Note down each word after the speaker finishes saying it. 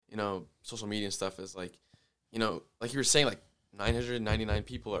social media and stuff is like, like you were saying, like 999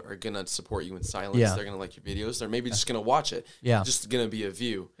 people are going to support you in silence. Yeah. They're going to like your videos. They're maybe just going to watch it. Yeah. Just going to be a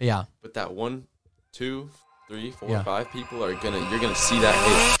view. Yeah. But that 1, 2, 3, 4, Yeah. 5 people you're going to see that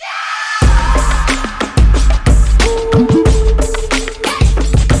hit.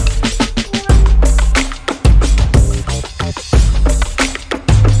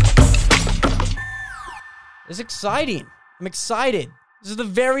 It's exciting. I'm excited. This is the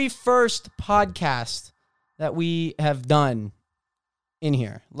very first podcast that we have done in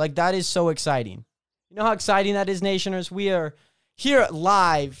here. Like, that is so exciting. You know how exciting that is, Nationers? We are here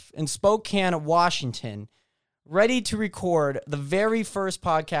live in Spokane, Washington, ready to record the very first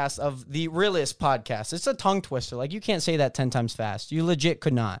podcast of the Realist podcast. It's a tongue twister. Like, you can't say that 10 times fast. You legit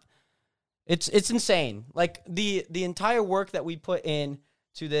could not. It's insane. Like, the entire work that we put in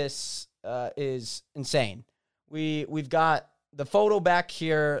to this is insane. We've got the photo back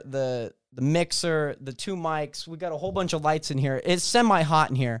here, the mixer, the 2 mics. We got a whole bunch of lights in here. It's semi-hot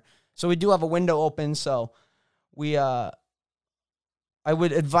in here, so we do have a window open. So I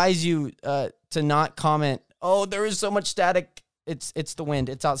would advise you to not comment, "Oh, there is so much static." It's the wind.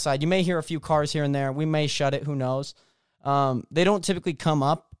 It's outside. You may hear a few cars here and there. We may shut it. Who knows? They don't typically come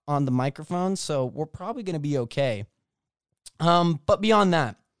up on the microphone, so we're probably going to be okay. But beyond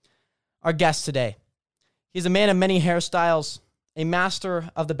that, our guest today, he's a man of many hairstyles, a master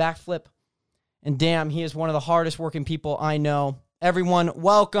of the backflip, and damn, he is one of the hardest working people I know. Everyone,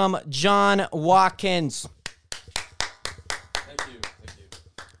 welcome John Watkins. Thank you.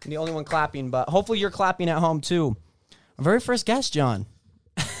 I'm the only one clapping, but hopefully you're clapping at home too. Our very first guest, John.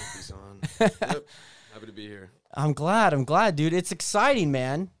 He's on. Yep. Happy to be here. I'm glad, dude. It's exciting,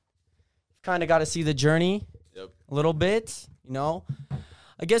 man. Kind of got to see the journey Yep. a little bit,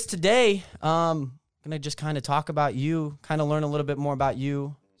 I guess today, going to just kind of talk about you, kind of learn a little bit more about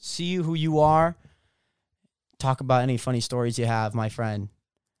you, see who you are, talk about any funny stories you have, my friend.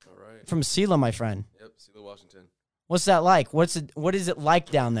 All right. From Selah, my friend. Yep. Selah, Washington. What's that like? What is it like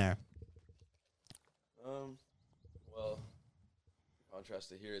down there? Well, contrast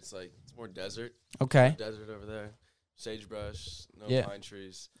to here, it's more desert. Okay. Desert over there. Sagebrush, no Yeah. pine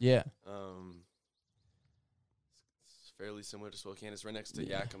trees. Yeah. It's fairly similar to Spokane. It's right next to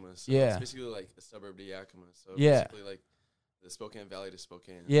Yakima. So Yeah. It's basically like a suburb to Yakima. So Yeah. basically like the Spokane Valley to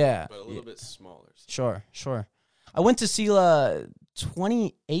Spokane. Yeah. But a little bit smaller. So. Sure. I went to Selah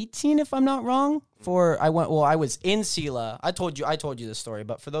 2018, if I'm not wrong. I was in Selah. I told you this story,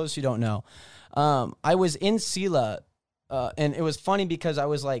 but for those who don't know, I was in Selah, and it was funny because I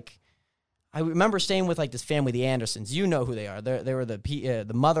was like, I remember staying with like this family, the Andersons. You know who they are. They were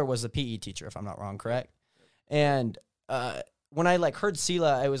the mother was the PE teacher, if I'm not wrong, correct? And when I like heard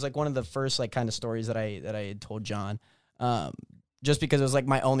Selah, it was like one of the first like kind of stories that I had told John, just because it was like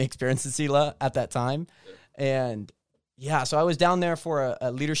my only experience in Selah at that time. And yeah, so I was down there for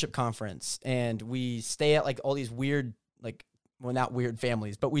a leadership conference, and we stay at like all these weird, like, well, not weird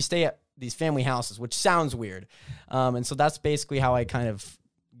families, but we stay at these family houses, which sounds weird. And so that's basically how I kind of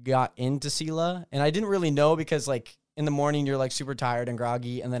got into Selah. And I didn't really know because like in the morning you're like super tired and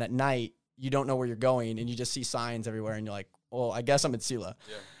groggy, and then at night you don't know where you're going, and you just see signs everywhere, and you're like, well, I guess I'm at Selah.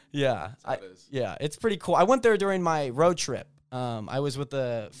 Yeah. Yeah, it's pretty cool. I went there during my road trip. I was with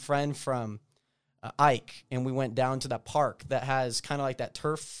a friend from Ike, and we went down to that park that has kind of like that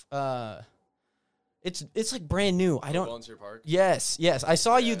turf. It's like brand new. I don't. Volunteer Park. Yes. I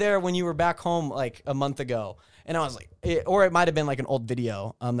saw you there when you were back home like a month ago, and I was like, or it might have been like an old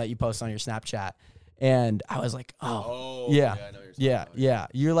video that you posted on your Snapchat, and I was like, oh yeah, I know what you're talking about.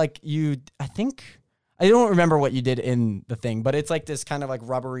 You're like I think. I don't remember what you did in the thing, but it's like this kind of like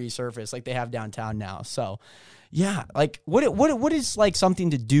rubbery surface like they have downtown now. So, yeah, like what is like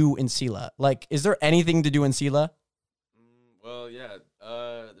something to do in Selah? Like, is there anything to do in Selah? Well, yeah,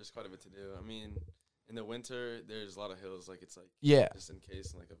 there's quite a bit to do. I mean, in the winter, there's a lot of hills. Like it's like just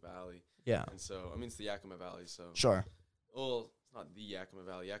encased in like a valley. Yeah. And so, I mean, it's the Yakima Valley. So sure. Well, it's not the Yakima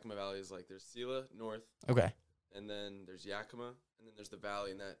Valley. Yakima Valley is like there's Selah north. Okay. And then there's Yakima, and then there's the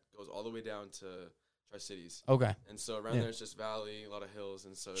valley, and that goes all the way down to Tri-Cities. Okay. And so around there, it's just valley, a lot of hills.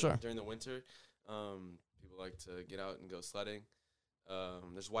 And so during the winter, people like to get out and go sledding.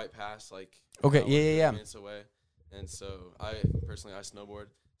 There's White Pass, like minutes away. And so I snowboard.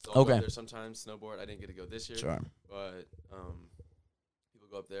 So I'll go up there sometimes, snowboard. I didn't get to go this year. Sure. But people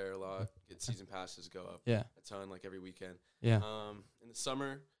go up there a lot, get season passes, go up a ton, like every weekend. Yeah. In the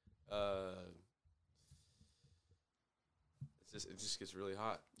summer, it just gets really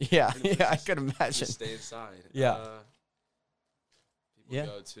hot. Yeah, I could imagine. Just stay inside. Yeah. People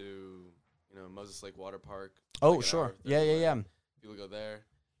go to, Moses Lake Water Park. Oh, sure. Yeah. People go there.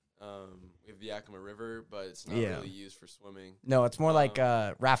 We have the Yakima River, but it's not really used for swimming. No, it's more like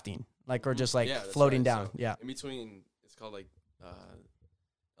rafting, like or just like floating down. So yeah. In between, it's called like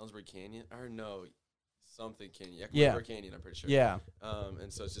Ellensburg Canyon, or no, something Canyon. Yakima River Canyon, I'm pretty sure. Yeah.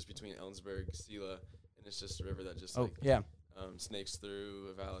 And so it's just between Ellensburg, Sela, and it's just a river that just snakes through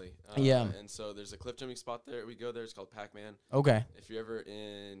a valley. And so there's a cliff jumping spot there. We go there. It's called Pac-Man. Okay. If you're ever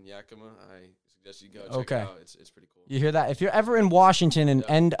in Yakima, I suggest you go check it out. It's pretty cool. You hear that? If you're ever in Washington and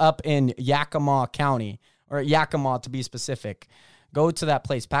end up in Yakima County, or Yakima to be specific, go to that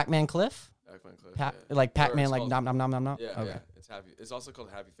place, Pac-Man Cliff. Pac-Man Cliff. Like Pac-Man, like nom nom nom nom nom. Yeah. Okay. Yeah. It's happy. It's also called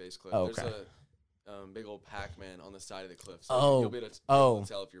Happy Face Cliff. Okay. There's a big old Pac-Man on the side of the cliff. So you'll be able to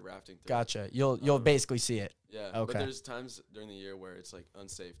tell if you're rafting through. Gotcha. You'll basically see it. Yeah. Okay. But there's times during the year where it's like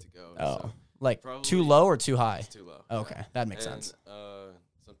unsafe to go. So like too low or too high? It's too low. Okay. That makes sense.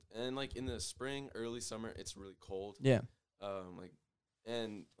 And like in the spring, early summer, it's really cold. Yeah.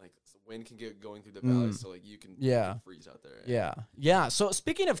 Wind can get going through the valley, so like you can freeze out there. Yeah. Yeah. So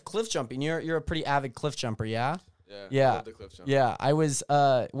speaking of cliff jumping, you're a pretty avid cliff jumper, yeah? Yeah. I love the cliff jump. Yeah. I was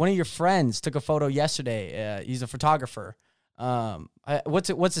one of your friends took a photo yesterday. He's a photographer.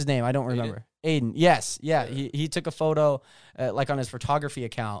 What's his name? I don't remember. Aiden. Yes. Yeah. He took a photo like on his photography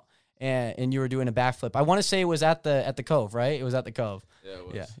account. And you were doing a backflip. I want to say it was at the Cove, right? It was at the Cove. Yeah, it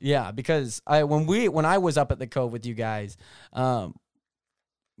was. Yeah. Because when I was up at the Cove with you guys,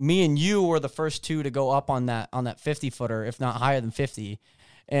 me and you were the first two to go up on that 50-footer, if not higher than 50,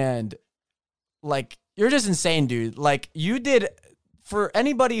 and like you're just insane, dude. Like you did, for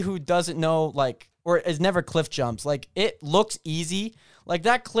anybody who doesn't know, like or has never cliff jumps, like it looks easy. Like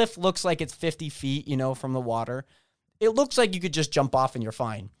that cliff looks like it's 50 feet, from the water. It looks like you could just jump off and you're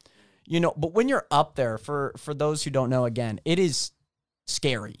fine. But when you're up there, for those who don't know, again, it is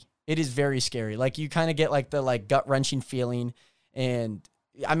scary. It is very scary. Like you kind of get like the gut wrenching feeling. And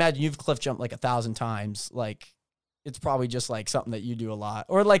I imagine you've cliff jumped like 1,000 times. Like it's probably just like something that you do a lot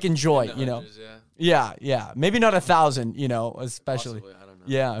or like enjoy, Yeah. Maybe not 1,000, especially. Possibly, I don't know.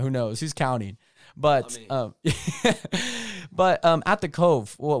 Yeah. Who knows? Who's counting? But, at the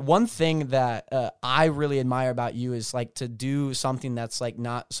Cove, one thing that I really admire about you is like to do something that's like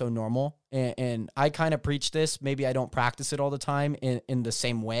not so normal. And I kind of preach this. Maybe I don't practice it all the time in the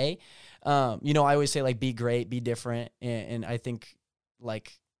same way. I always say like, be great, be different. And I think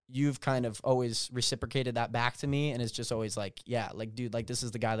like you've kind of always reciprocated that back to me. And it's just always like, yeah, like, dude, like this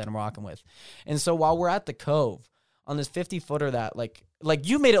is the guy that I'm rocking with. And so while we're at the Cove on this 50-footer that like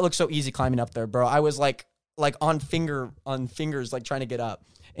you made it look so easy climbing up there, bro. I was like on fingers, like trying to get up.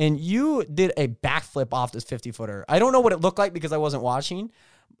 And you did a backflip off this 50-footer. I don't know what it looked like because I wasn't watching.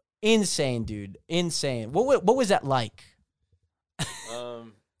 Insane, dude. Insane. What was that like? Well,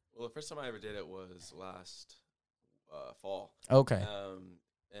 the first time I ever did it was last fall. Okay.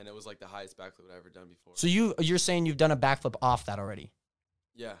 And it was like the highest backflip I've ever done before. So you're saying you've done a backflip off that already?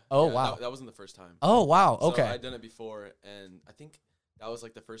 Yeah. Oh, wow. That wasn't the first time. Oh, wow. Okay. So I'd done it before, and I think that was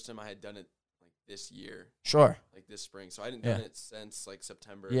like the first time I had done it like this year. Sure. Like this spring. So I hadn't done it since like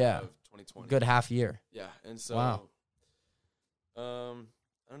September of 2020. Good half year. Yeah. And so, I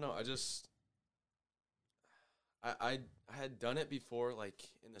don't know. I had done it before, like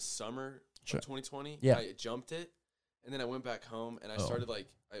in the summer of 2020. Yeah. I jumped it. And then I went back home and I started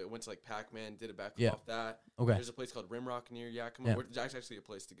I went to like Pac-Man, did a backflip off that. Okay. There's a place called Rimrock near Yakima. It's actually a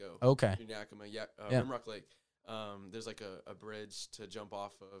place to go. Okay. In Yakima, Rimrock Lake. There's like a bridge to jump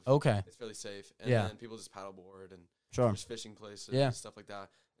off of. Okay. It's fairly safe. And then people just paddleboard and there's fishing places and stuff like that.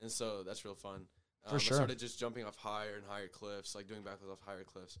 And so that's real fun. For sure. I started just jumping off higher and higher cliffs, like doing backflips off higher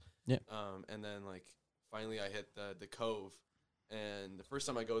cliffs. Yeah. And then like finally I hit the Cove. And the first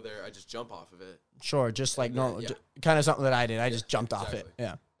time I go there, I just jump off of it. Sure, just like normal, kind of something that I did. I just jumped off it.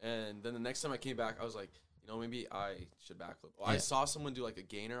 Yeah. And then the next time I came back, I was like, maybe I should backflip. Well, I saw someone do like a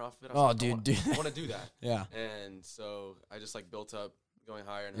gainer off of it. I was I want to do that. Yeah. And so I just like built up, going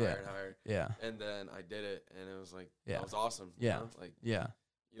higher and higher and higher. Yeah. And then I did it, and it was like, that was awesome. Yeah. Like, you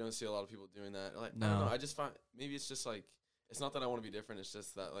don't see a lot of people doing that. Like, no. I don't know. I just find maybe it's just like, it's not that I want to be different. It's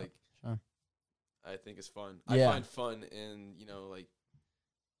just that like, I think it's fun. I find fun in like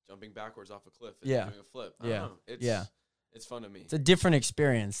jumping backwards off a cliff and doing a flip. I don't know. It's fun to me. It's a different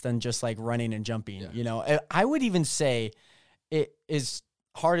experience than just like running and jumping, I would even say it is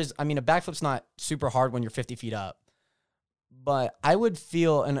hard as, a backflip's not super hard when you're 50 feet up, but I would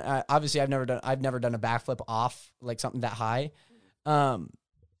feel, and obviously I've never done a backflip off like something that high.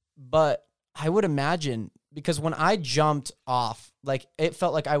 But I would imagine, because when I jumped off, like it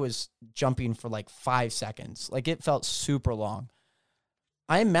felt like I was jumping for like 5 seconds. Like it felt super long.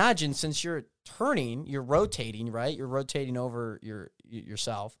 I imagine since you're turning, you're rotating, right? You're rotating over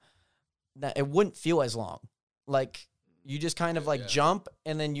yourself. That it wouldn't feel as long. Like you just kind of like jump,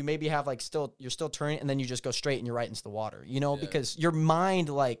 and then you maybe have like you're still turning, and then you just go straight and you're right into the water, because your mind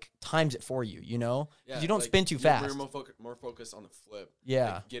like times it for you, you don't like, spin too fast. You're more focused on the flip,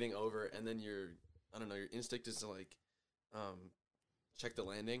 like getting over, and then your instinct is to like check the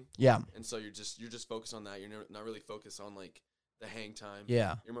landing, and so you're just focused on that. You're not really focused on like the hang time.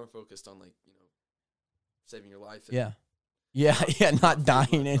 You're more focused on like saving your life. Not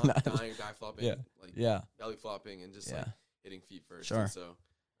dying and not dying, dive flopping, belly flopping, and just like hitting feet first. Sure. And so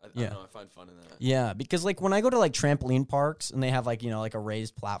I don't know, I find fun in that. Yeah, because like when I go to like trampoline parks and they have like like a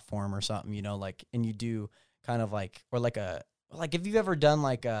raised platform or something, like, and you do kind of like, or like if you've ever done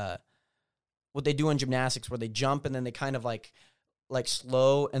like what they do in gymnastics where they jump and then they kind of like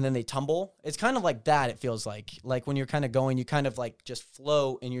slow and then they tumble. It's kind of like that. It feels like when you're kind of going, you kind of like just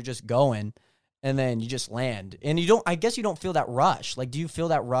float and you're just going. And then you just land, and I guess you don't feel that rush. Like, do you feel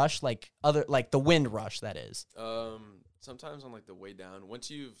that rush, like the wind rush, that is? Sometimes on like the way down, once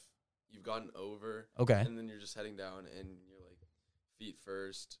you've gotten over, okay, and then you're just heading down, and you're like feet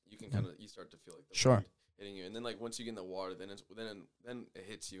first, you can you start to feel like the sure wind hitting you, and then like once you get in the water, then it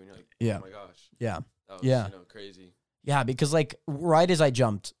hits you, and you're like, oh my gosh, that was, crazy. Yeah, because like right as I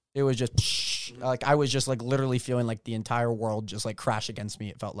jumped, it was just like I was just like literally feeling like the entire world just like crash against me.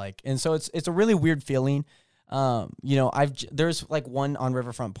 It felt like, and so it's a really weird feeling. There's like one on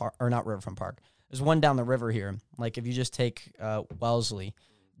Riverfront Park, or not Riverfront Park. There's one down the river here. Like if you just take Wellesley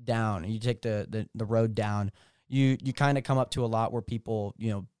down and you take the road down, you kind of come up to a lot where people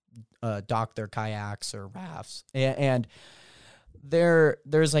dock their kayaks or rafts, and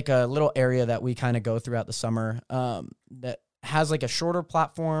there's like a little area that we kind of go throughout the summer that has like a shorter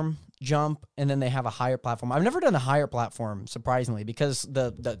platform jump, and then they have a higher platform. I've never done a higher platform, surprisingly, because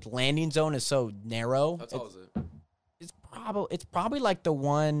the landing zone is so narrow. How tall is it? It's probably like the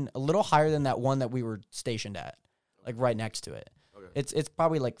one a little higher than that one that we were stationed at, like right next to it. Okay. It's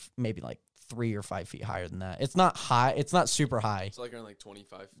probably like maybe like 3 or 5 feet higher than that. It's not high. It's not super high. It's like around like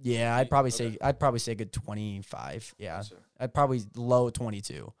 25. Yeah, I'd probably say a good 25. Yeah, gotcha. I'd probably low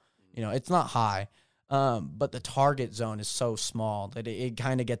 22. It's not high. But the target zone is so small that it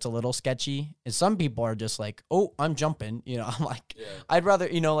kind of gets a little sketchy. And some people are just like, oh, I'm jumping. I'm like, I'd rather,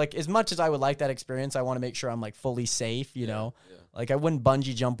 like as much as I would like that experience, I want to make sure I'm like fully safe, Like I wouldn't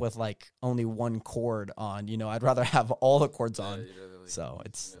bungee jump with like only one cord on, I'd rather have all the cords on. Really, so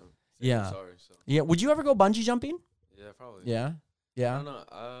it's, sorry, so. Yeah. Would you ever go bungee jumping? Yeah, probably. Yeah. Yeah. I don't know.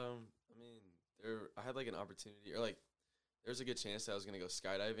 I mean, I had like an opportunity, or like, there's a good chance that I was going to go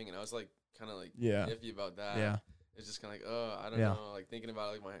skydiving, and I was like kind of like iffy about that. Yeah. It's just kind of like, I don't know. Like thinking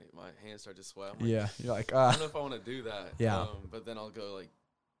about it, like my hands start to sweat. Like, you're like, I don't know if I want to do that. Yeah. But then I'll go like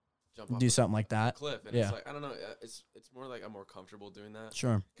jump off do something like that. Cliff, and it's like, I don't know. It's more like I'm more comfortable doing that.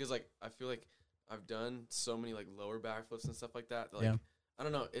 Sure. Because like I feel like I've done so many like lower backflips and stuff like that. Like I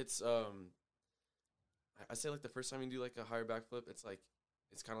don't know. It's I say like the first time you do like a higher backflip, it's like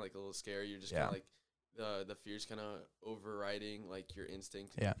it's kind of like a little scary. You're just kind of like. The fear's kind of overriding like your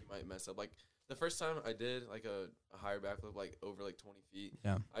instinct. You might mess up. Like the first time I did like a higher backflip, like over like 20 feet.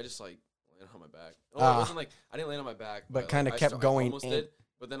 Yeah. I just like landed on my back. It wasn't like I didn't land on my back, but kind of kept going. I almost did,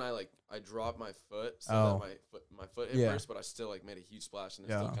 but then I dropped my foot, so that my foot hit first, but I still like made a huge splash, and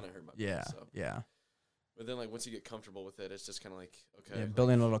it still kind of hurt my foot. So. Yeah. But then like once you get comfortable with it, it's just kind of like okay. Yeah,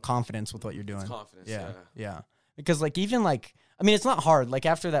 building a little confidence with what you're doing. It's confidence. Yeah. Because like even like it's not hard. Like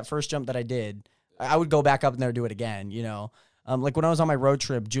after that first jump that I did. I would go back up in there and do it again, Like when I was on my road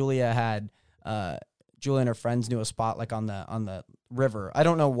trip, Julia and her friends knew a spot like on the river. I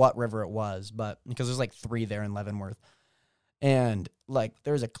don't know what river it was, but because there's like 3 there in Leavenworth. And like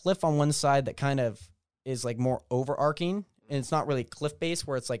there's a cliff on one side that kind of is like more overarching, and it's not really cliff base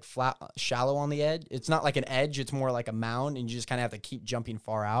where it's like flat, shallow on the edge. It's not like an edge, it's more like a mound, and you just kind of have to keep jumping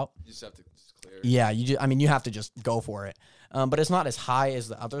far out. You just have to clear it. Yeah, you have to just go for it. But it's not as high as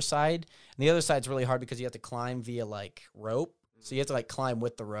the other side. And the other side's really hard because you have to climb via like rope. So you have to like climb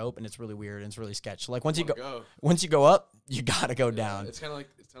with the rope, and it's really weird and it's really sketchy. So like once you go up, you gotta go down. It's kind of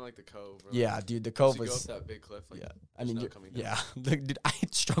like the Cove. Bro. Yeah, dude, the Cove was. You go up that big cliff. Like, I mean, dude, I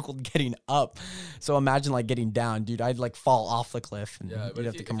struggled getting up. So imagine like getting down, dude. I'd like fall off the cliff, and you'd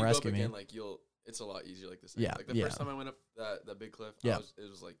have to come rescue me. Again, like it's a lot easier like this. Like the first time I went up that big cliff, it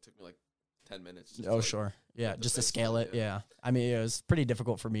was like took me like 10 minutes. Sure. Yeah, just to scale it. Yeah. I mean, it was pretty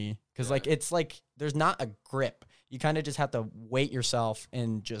difficult for me because like it's like there's not a grip. You kind of just have to weight yourself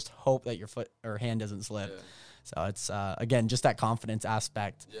and just hope that your foot or hand doesn't slip. Yeah. So it's again just that confidence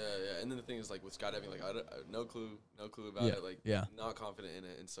aspect. Yeah. And then the thing is like with skydiving, like I no clue about it. Like not confident in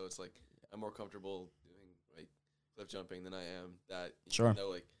it, and so it's like I'm more comfortable doing like cliff jumping than I am that. Sure. Though,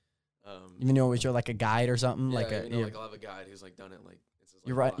 like, even though you're like a guide or something, yeah, like like I'll have a guide who's like done it like.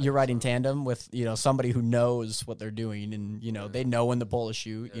 You're riding tandem with somebody who knows what they're doing, and they know when to pull a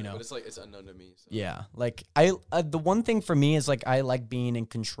chute. But it's like it's unknown to me. So. Yeah, like the one thing for me is like I like being in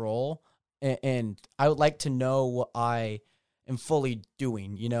control, and I would like to know what I am fully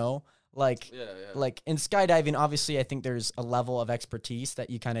doing. Like like in skydiving, obviously I think there's a level of expertise that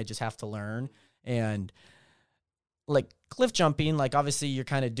you kind of just have to learn, and like cliff jumping, like obviously you're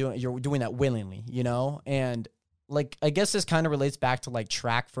doing that willingly, and. Like, I guess this kind of relates back to, like,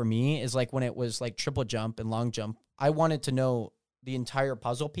 track for me is, like, when it was, like, triple jump and long jump, I wanted to know the entire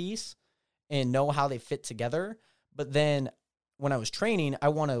puzzle piece and know how they fit together. But then when I was training, I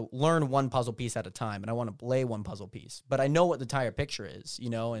want to learn one puzzle piece at a time, and I want to play one puzzle piece. But I know what the entire picture is,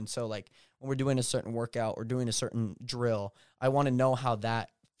 And so, like, when we're doing a certain workout or doing a certain drill, I want to know how that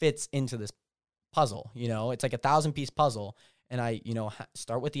fits into this puzzle, It's like a 1,000-piece puzzle. And I,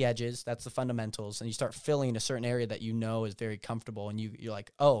 start with the edges. That's the fundamentals. And you start filling a certain area that is very comfortable. And you're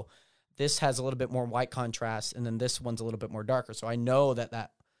like, oh, this has a little bit more white contrast. And then this one's a little bit more darker. So I know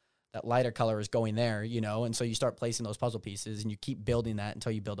that lighter color is going there, And so you start placing those puzzle pieces and you keep building that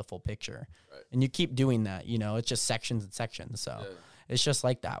until you build a full picture. Right. And you keep doing that, It's just sections and sections. So it's just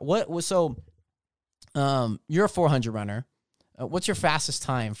like that. You're a 400 runner. What's your fastest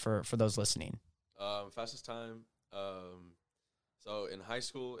time for those listening? Fastest time, so in high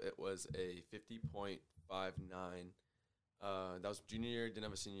school, it was a 50.59. That was junior year. Didn't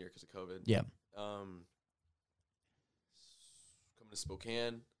have a senior year because of COVID. Yeah. Coming to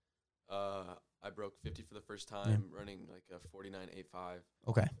Spokane, I broke 50 for the first time, running like a 49.85.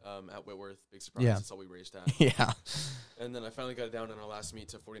 Okay. At Whitworth, big surprise. Yeah. That's all we raced at. Yeah. And then I finally got it down in our last meet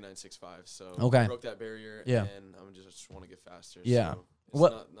to 49.65. So I broke that barrier. Yeah. And I just want to get faster. Yeah.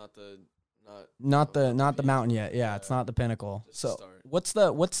 So not the mountain yet. Yeah, it's not the pinnacle. So what's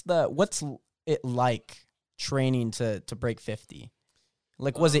it like training to break 50?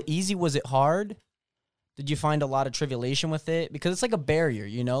 Like, was it easy? Was it hard? Did you find a lot of tribulation with it? Because it's like a barrier,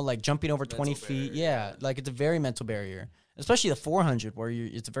 like jumping over 20 feet. Yeah, like it's a very mental barrier, especially the 400 where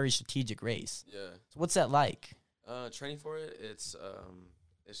it's a very strategic race. Yeah. So what's that like? Training for it, it's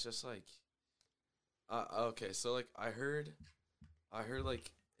just like, okay, so like I heard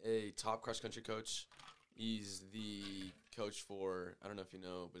like a top cross country coach. He's the coach for, I don't know if you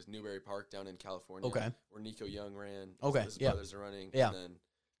know, but it's Newberry Park down in California. Okay. Where Nico Young ran. Okay. His brothers are running. Yeah. And then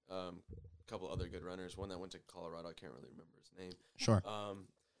a couple other good runners. One that went to Colorado. I can't really remember his name. Sure.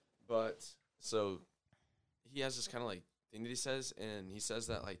 But so he has this kind of like thing that he says, and he says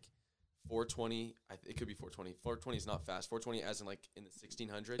that like 420, it could be 420. 420 is not fast. 420 as in like in the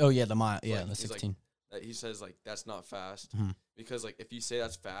 1600. Oh yeah, the mile. So yeah, like, the 16. He says like that's not fast because like if you say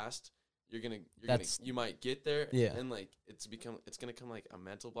that's fast, you might get there and like it's gonna come like a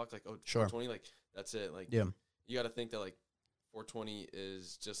mental block like 420 like that's it like you got to think that like 420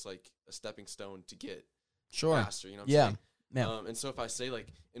 is just like a stepping stone to get faster, you know what I'm saying? And so if I say like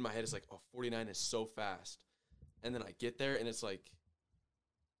in my head it's like 49 is so fast, and then I get there and it's like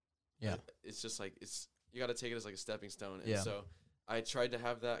it's just like you got to take it as like a stepping stone. And so I tried to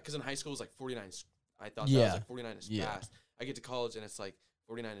have that because in high school it was like 49. I thought that was like 49 is fast. I get to college and it's like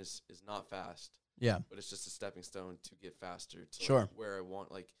 49 is not fast. Yeah. But it's just a stepping stone to get faster to like where I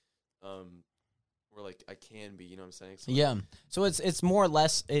want where like I can be, you know what I'm saying? So So it's more or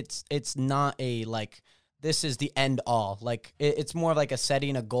less it's not a like this is the end all. Like it's more of like a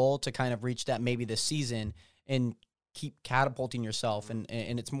setting a goal to kind of reach that maybe this season and keep catapulting yourself and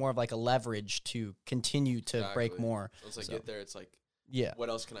it's more of like a leverage to continue to break more. So it's like get there, it's like what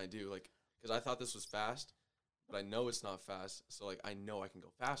else can I do? Like because I thought this was fast, but I know it's not fast. So like I know I can go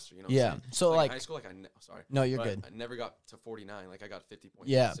faster. You know. What I'm saying? So like in high school, like sorry. No, you're good. I never got to 49. Like I got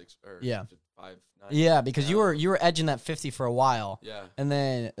 50.6 or 5.9. Yeah, because you were edging that 50 for a while. Yeah. And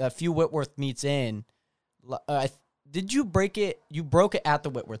then a few Whitworth meets in. Did you break it? You broke it at the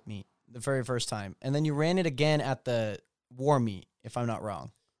Whitworth meet the very first time, and then you ran it again at the War meet, if I'm not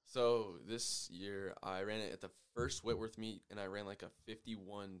wrong. So this year I ran it at the first Whitworth meet, and I ran like a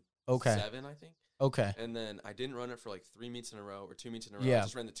 51.7, I think. Okay. And then I didn't run it for like 3 meets in a row or 2 meets in a row. Yeah. I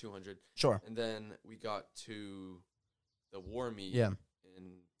just ran the 200. Sure. And then we got to the War meet in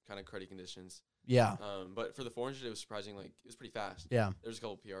kind of cruddy conditions. Yeah. But for the 400, it was surprising. Like it was pretty fast. Yeah. There was a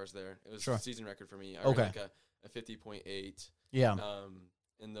couple PRs there. It was a season record for me. I ran like a 50.8. Yeah.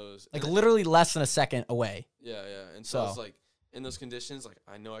 In those. Like literally less than a second away. Yeah, yeah. And so it's like in those conditions, like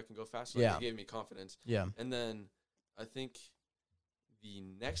I know I can go faster. Like, it gave me confidence. Yeah. And then I think the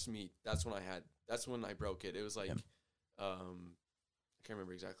next meet, that's when I broke it. It was like, can't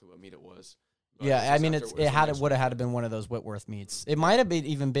remember exactly what meet it was. Yeah, I mean, it would have had to been one of those Whitworth meets. It might have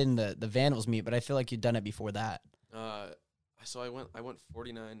even been the Vandals meet, but I feel like you'd done it before that. So I went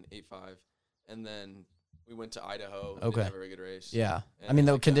 49.85, and then we went to Idaho. Okay. Didn't have a very good race. Yeah, I mean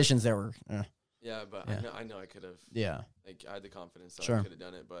the conditions there were. Yeah, but I know I could have. Yeah. Like I had the confidence that sure. I could have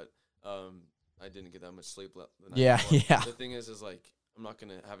done it, but I didn't get that much sleep the night before. Yeah. The thing is like I'm not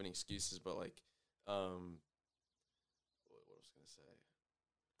gonna have any excuses, but like what was I gonna say?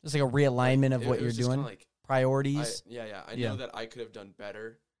 Just like a realignment of what you're doing, like priorities. I know that I could have done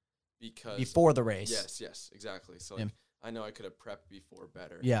better because before the race. Yes, exactly. So like, I know I could have prepped before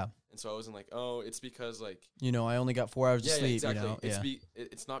better. Yeah. And so I wasn't like, oh, it's because like I only got 4 hours of sleep. Exactly.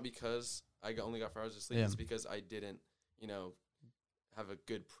 It's not because I only got 4 hours of sleep. It's because I didn't, have a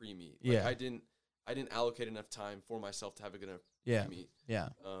good pre-meet. Like I didn't allocate enough time for myself to have a good enough pre-meet. Yeah.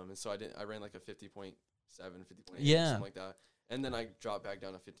 And so I ran like a 50.7, 50.8, something like that. And then I dropped back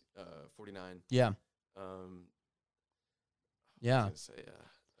down to 49. Yeah. Yeah.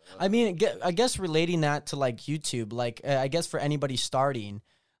 I mean, I guess relating that to like YouTube, like I guess for anybody starting,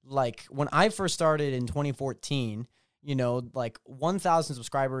 like when I first started in 2014, like 1,000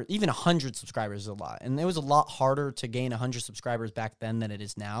 subscribers, even 100 subscribers is a lot. And it was a lot harder to gain 100 subscribers back then than it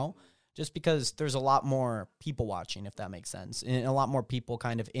is now, just because there's a lot more people watching, if that makes sense. And a lot more people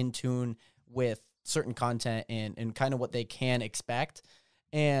kind of in tune with certain content and kind of what they can expect.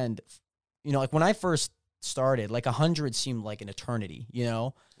 And, like when I first started, like 100 seemed like an eternity,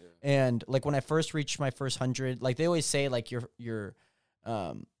 And like when I first reached my first 100, like they always say, like you're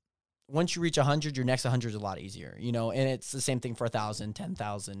once you reach 100, your next 100 is a lot easier, and it's the same thing for 1,000,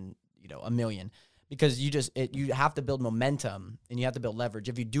 10,000, 1,000,000, because you have to build momentum and you have to build leverage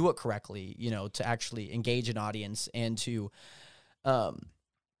if you do it correctly, to actually engage an audience and to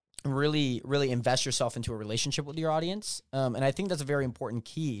really, really invest yourself into a relationship with your audience. And I think that's a very important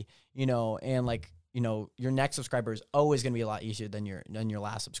key, and like, your next subscriber is always going to be a lot easier than your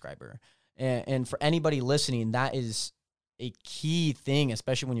last subscriber. And for anybody listening, that is a key thing,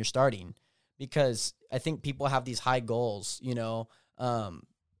 especially when you're starting, because I think people have these high goals,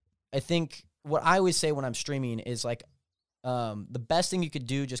 I think what I always say when I'm streaming is like, the best thing you could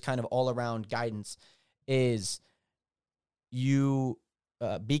do, just kind of all around guidance, is you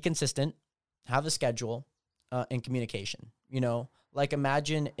be consistent, have a schedule, and communication, like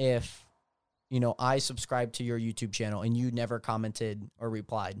imagine if, I subscribed to your YouTube channel and you never commented or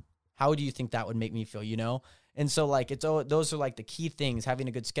replied. How do you think that would make me feel, And so like, those are like the key things: having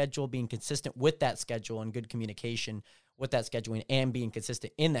a good schedule, being consistent with that schedule, and good communication with that scheduling, and being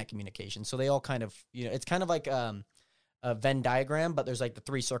consistent in that communication. So they all kind of, it's kind of like a Venn diagram, but there's like the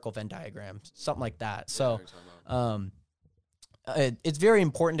 3-circle Venn diagram, something like that. So it's very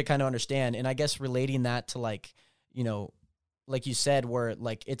important to kind of understand. And I guess relating that to like, like you said, where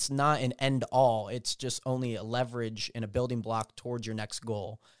like it's not an end all, it's just only a leverage and a building block towards your next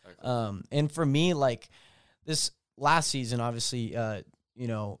goal. Okay. And for me, like this last season, obviously,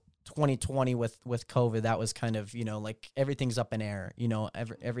 2020 with COVID, that was kind of, like everything's up in air,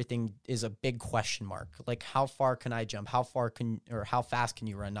 everything is a big question mark. Like how far can I jump? How fast can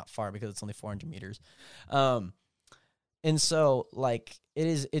you run? Not far, because it's only 400 meters. And so like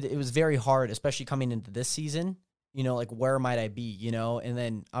it was very hard, especially coming into this season, like where might I be, and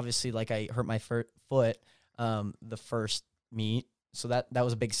then obviously like I hurt my foot, the first meet. So that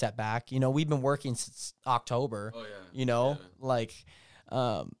was a big setback. We've been working since October, like,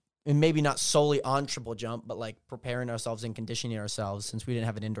 and maybe not solely on triple jump, but like preparing ourselves and conditioning ourselves, since we didn't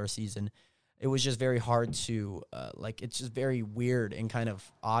have an indoor season. It was just very hard to, like, it's just very weird and kind of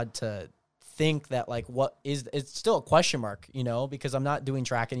odd to think that like, it's still a question mark, because I'm not doing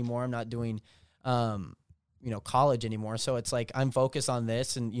track anymore. I'm not doing, college anymore. So it's like, I'm focused on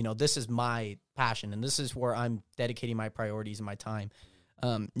this, and, this is my passion, and this is where I'm dedicating my priorities and my time.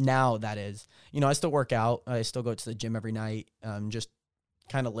 Now that is, I still work out. I still go to the gym every night. Just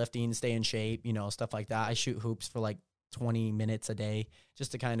kind of lifting, stay in shape, stuff like that. I shoot hoops for like 20 minutes a day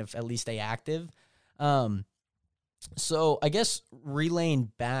just to kind of at least stay active. So I guess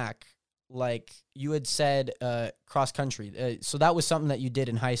relaying back, like you had said, cross country. So that was something that you did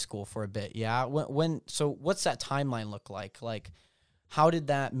in high school for a bit. Yeah. So what's that timeline look like? Like, how did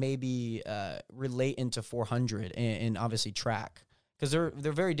that maybe relate into 400 and obviously track? Because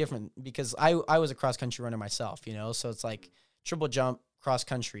they're very different. Because I was a cross country runner myself, so it's like triple jump, cross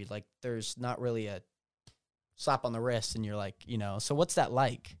country. Like there's not really a slap on the wrist, and you're like, So what's that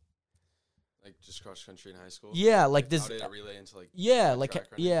like? Like just cross country in high school? Yeah, like this. How did it relay into like? Yeah, like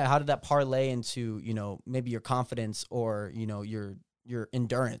how did that parlay into maybe your confidence or your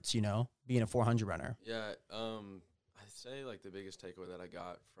endurance? Being a 400 runner. Yeah, say like the biggest takeaway that I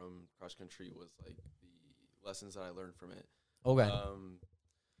got from cross country was like the lessons that I learned from it. Okay.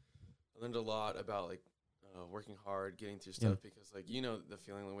 I learned a lot about like working hard, getting through stuff because like you know the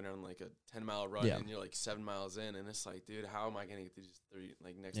feeling when you're on like a 10-mile run and you're like 7 miles in and it's like, dude, how am I gonna get through just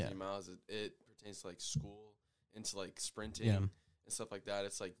 3 miles? It pertains to like school, into like sprinting and stuff like that.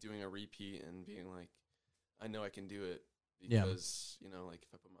 It's like doing a repeat and being like, I know I can do it because you know, like if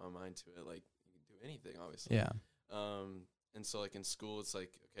I put my mind to it, like you can do anything, obviously. Yeah. And so like in school, it's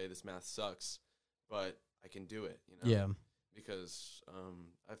like, okay, this math sucks, but I can do it. You know. Yeah. Because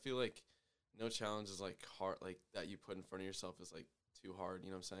I feel like no challenge is like hard, like that you put in front of yourself is like too hard.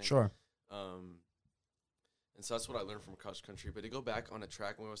 You know what I'm saying? Sure. And so that's what I learned from cross country. But to go back on a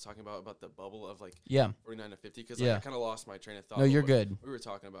track when I was talking about the bubble of like 49 to 50, because like, I kind of lost my train of thought. No, you're good. What we were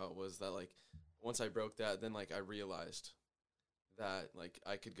talking about was that like once I broke that, then like I realized that like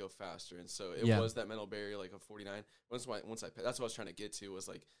I could go faster, and so it was that mental barrier like of 49. Once I that's what I was trying to get to, was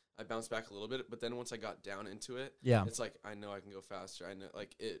like I bounced back a little bit, but then once I got down into it, it's like I know I can go faster. I know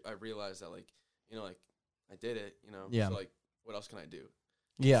like it. I realized that like, you know, like I did it. You know, so like what else can I do?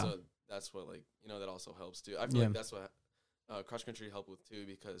 Yeah. So that's what like, you know, that also helps too. I feel like that's what cross country helped with too,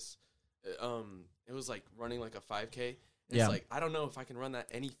 because it was like running like a 5K. It's like I don't know if I can run that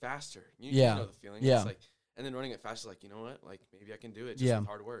any faster. You know the feeling. It's like, and then running it fast is like, you know what? Like maybe I can do it just with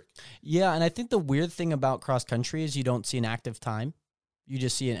hard work. Yeah, and I think the weird thing about cross country is you don't see an active time. You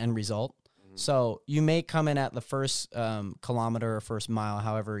just see an end result. Mm-hmm. So you may come in at the first kilometer or first mile,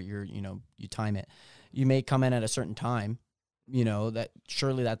 however you time it. You may come in at a certain time. You know, that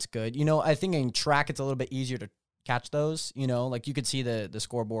surely that's good. You know, I think in track it's a little bit easier to catch those, you know, like you could see the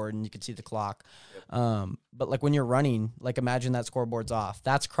scoreboard and you could see the clock. But like when you're running, like imagine that scoreboard's off.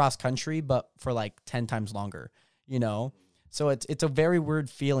 That's cross country, but for like 10 times longer, you know? So it's a very weird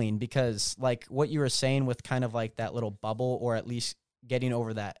feeling, because like what you were saying with kind of like that little bubble, or at least getting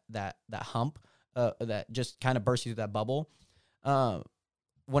over that hump, that just kind of bursts you through that bubble.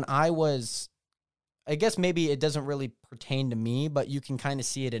 When I guess maybe it doesn't really pertain to me, but you can kind of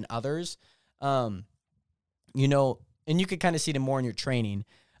see it in others. You know, and you could kind of see it more in your training.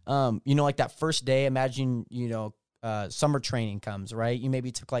 You know, like that first day, imagine, you know, summer training comes, right? You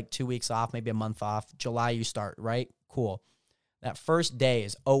maybe took like 2 weeks off, maybe a month off. July you start, right? Cool. That first day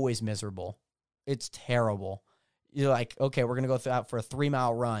is always miserable. It's terrible. You're like, okay, we're going to go out for a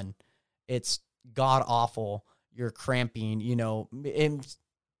 3-mile run. It's god awful. You're cramping, you know.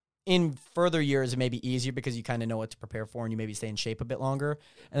 In further years, it may be easier because you kind of know what to prepare for and you maybe stay in shape a bit longer.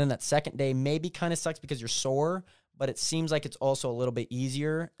 And then that second day maybe kind of sucks because you're sore, but it seems like it's also a little bit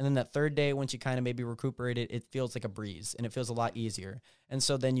easier. And then that third day, once you kind of maybe recuperate it, it feels like a breeze and it feels a lot easier. And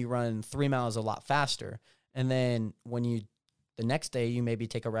so then you run 3 miles a lot faster. And then the next day, you maybe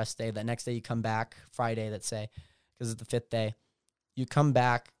take a rest day. The next day you come back, Friday, let's say, because it's the 5th day. You come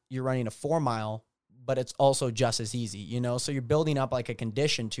back, you're running a 4-mile, but it's also just as easy, you know? So you're building up like a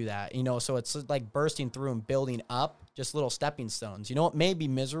condition to that, you know? So it's like bursting through and building up just little stepping stones. You know, it may be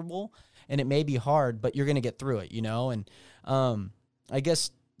miserable and it may be hard, but you're going to get through it, you know? And I guess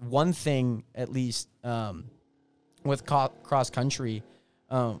one thing, at least with cross country,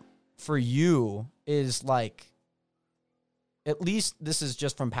 for you is like, at least this is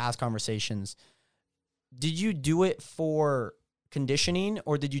just from past conversations. Did you do it for conditioning,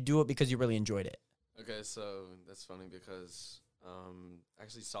 or did you do it because you really enjoyed it? Okay, so that's funny because I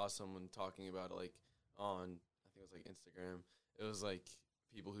actually saw someone talking about it like on, I think it was like Instagram. It was like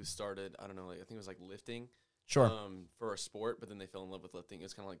people who started, I don't know, like I think it was like lifting. Sure. For a sport, but then they fell in love with lifting. It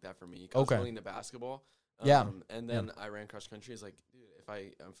was kind of like that for me. I was really into basketball. And then I ran cross country. It's like, dude, if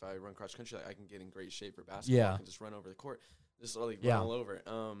I run cross country, like, I can get in great shape for basketball. I can just run over the court. Just like run all over.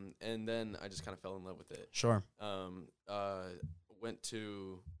 And then I just kind of fell in love with it. Sure. Went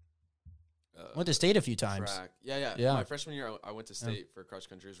to state a few times. Track. Yeah. My freshman year, I went to state for cross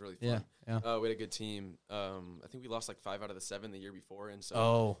country. It was really fun. We had a good team. I think we lost like 5 out of the 7 the year before. And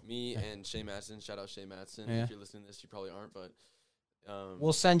so and Shay Madsen, shout out Shay Madsen. If you're listening to this, you probably aren't, but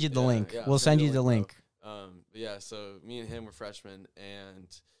we'll send you the link. We'll send you the link. So me and him were freshmen, and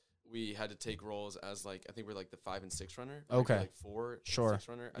we had to take roles as like, I think we're like the 5 and 6 runner. Okay. Like 4 and 6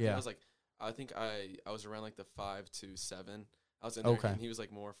 runner. I think I was around like the 5 to 7. I was in there, and he was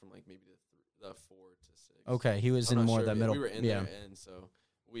like more from like maybe the 4 to 6. Okay, he was in more that middle. We were in there, and so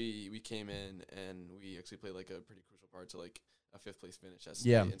we came in and we actually played like a pretty crucial part to like a 5th place finish at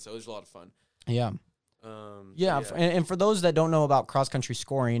state, and so it was a lot of fun. And for those that don't know about cross country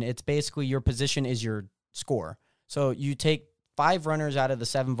scoring, it's basically your position is your score. So you take 5 runners out of the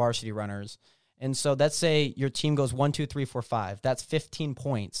 7 varsity runners, And so let's say your team goes 1, 2, 3, 4, 5. That's 15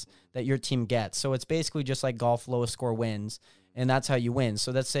 points that your team gets. So it's basically just like golf, lowest score wins, and that's how you win.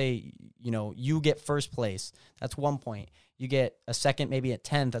 So let's say, you get first place. That's 1 point. You get a second, maybe at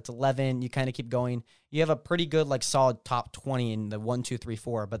 10th. That's 11. You kind of keep going. You have a pretty good, like, solid top 20 in the 1, 2, 3,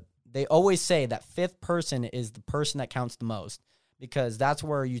 4. But they always say that fifth person is the person that counts the most, because that's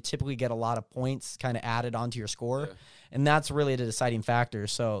where you typically get a lot of points kind of added onto your score. Yeah. And that's really the deciding factor.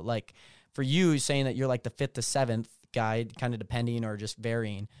 So, like, for you saying that you're like the 5th to 7th guy, kind of depending or just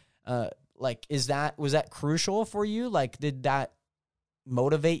varying, like, was that crucial for you? Like, did that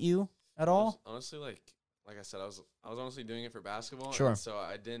motivate you at all? Honestly, like I said, I was honestly doing it for basketball. Sure. And so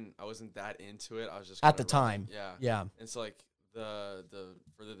I wasn't that into it. I was just at the time. Yeah. Yeah. And so, like, the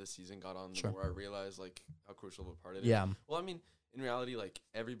further the season got on, the more I realized, like, how crucial of a part it is. Yeah. Well, I mean, in reality, like,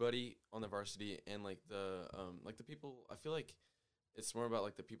 everybody on the varsity and, like, the people, I feel like it's more about,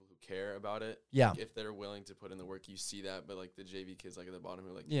 like, the people who care about it. Yeah. Like, if they're willing to put in the work, you see that. But, like, the JV kids, like, at the bottom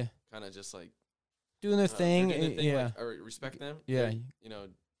who, like, kind of just, like, doing their thing. Yeah. Like, I respect them. Yeah.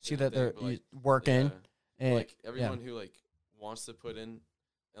 See that they're working. Yeah. And like, everyone who, like, wants to put in,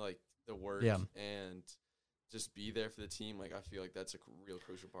 like, the work and just be there for the team, like, I feel like that's a real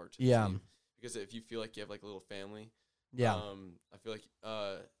crucial part to the team. Because if you feel like you have, like, a little family, I feel like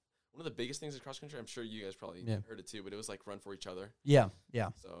one of the biggest things in cross country, I'm sure you guys probably heard it too, but it was like run for each other. Yeah.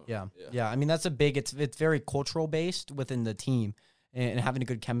 So I mean, that's it's very cultural based within the team and having a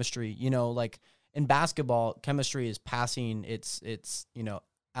good chemistry. Like in basketball, chemistry is passing. It's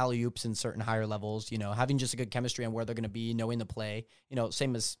alley-oops in certain higher levels. Having just a good chemistry on where they're going to be, knowing the play.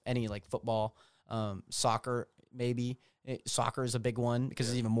 Same as any like football, soccer maybe. Soccer is a big one because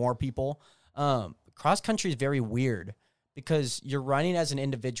there's even more people. Cross country is very weird, because you're running as an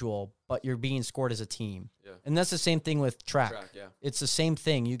individual, but you're being scored as a team. Yeah. And that's the same thing with track. It's the same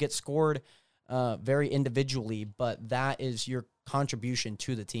thing. You get scored very individually, but that is your contribution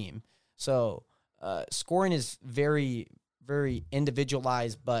to the team. So scoring is very, very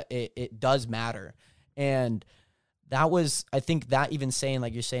individualized, but it does matter. And that was, I think that even saying,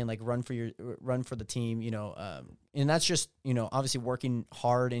 like you're saying, like run for the team, and that's just, obviously working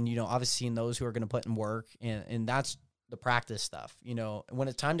hard and, obviously seeing those who are going to put in work, and that's the practice stuff. When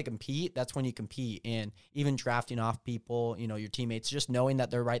it's time to compete, that's when you compete. And even drafting off people, your teammates, just knowing that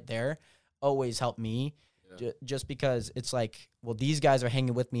they're right there always helped me. Just because it's like, well, these guys are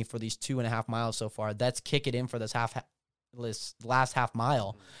hanging with me for these 2.5 miles so far. Let's kick it in for this last half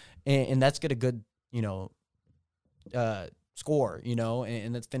mile. And let's get a good, score,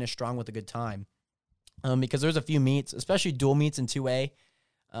 and let's finish strong with a good time. Because there's a few meets, especially dual meets in 2A,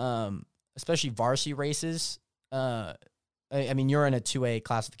 especially varsity races. I mean, you're in a 2A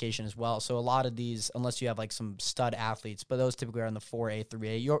classification as well. So a lot of these, unless you have like some stud athletes, but those typically are in the 4A,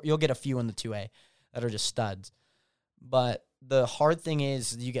 3A, you'll get a few in the 2A that are just studs. But the hard thing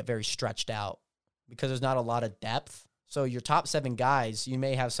is you get very stretched out because there's not a lot of depth. So your top 7 guys, you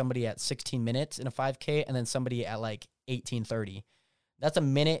may have somebody at 16 minutes in a 5K and then somebody at like 18:30. That's a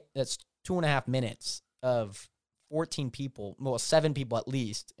minute. That's 2.5 minutes of 14 people, well, 7 people at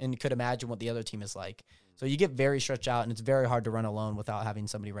least, and you could imagine what the other team is like. So you get very stretched out, and it's very hard to run alone without having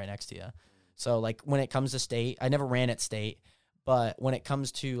somebody right next to you. So, like, when it comes to state, I never ran at state, but when it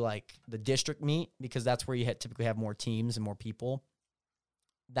comes to, like, the district meet, because that's where you typically have more teams and more people,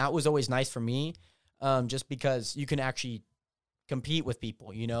 that was always nice for me, just because you can actually compete with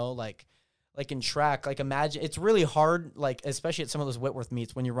people, like in track, like imagine it's really hard, like especially at some of those Whitworth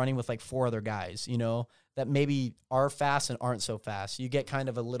meets when you're running with like 4 other guys, that maybe are fast and aren't so fast. You get kind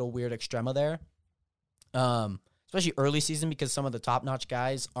of a little weird extrema there, especially early season, because some of the top-notch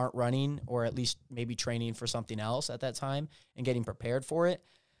guys aren't running or at least maybe training for something else at that time and getting prepared for it.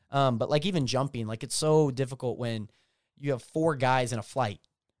 But like even jumping, like it's so difficult when you have 4 guys in a flight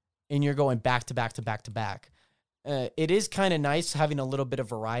and you're going back to back to back to back. It is kind of nice having a little bit of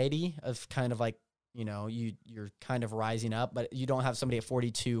variety of kind of like, you're kind of rising up, but you don't have somebody at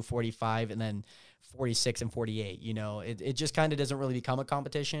 42, 45, and then 46 and 48. It just kind of doesn't really become a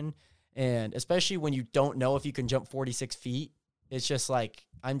competition. And especially when you don't know if you can jump 46 feet, it's just like,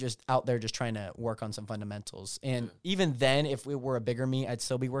 I'm just out there just trying to work on some fundamentals. And even then, if we were a bigger meet, I'd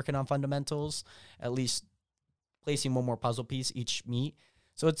still be working on fundamentals, at least placing one more puzzle piece each meet.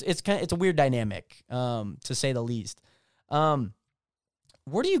 So it's a weird dynamic, to say the least.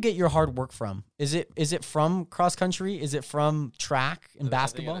 Where do you get your hard work from? Is it from cross country? Is it from track and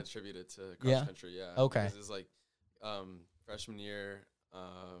basketball? I think I attribute it to cross country. Yeah. Okay. Because it's like freshman year.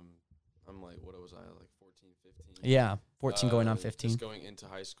 I'm like, what was I, like 14, 15? Yeah, 14 going on 15. Just going into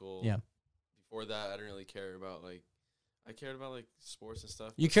high school. Yeah. Before that, I didn't really care about like I cared about like sports and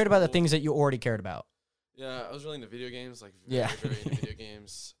stuff. You cared about the things that you already cared about. Yeah, I was really into video games, like very into video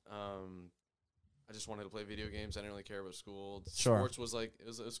games. I just wanted to play video games. I didn't really care about school. Sure. Sports was like it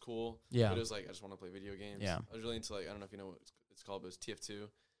was cool. Yeah. But it was like I just want to play video games. Yeah. I was really into like I don't know if you know what it's called, but it's TF2,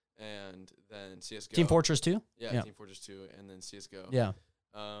 and then CS:GO. Team Fortress 2. Yeah, Team Fortress 2, and then CS:GO. Yeah.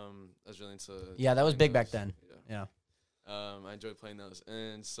 I was really into. Yeah, that was big back then. Yeah. I enjoyed playing those,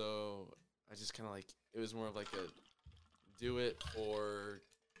 and so I just kind of like it was more of like a do it or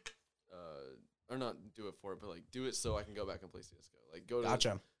not do it for it, but like do it so I can go back and play CS:GO. Like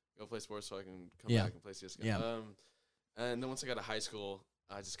go play sports so I can come back and play CS:GO. Yeah. And then once I got to high school,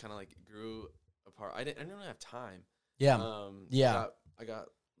 I just kind of like grew apart. I didn't really have time. Yeah. I got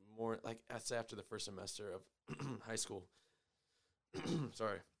more like I'd say after the first semester of high school.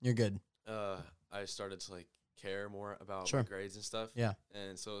 Sorry. You're good. I started to like care more about my grades and stuff. Yeah.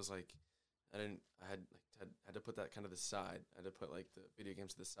 And so it was like I had to put that kind of aside. I had to put like the video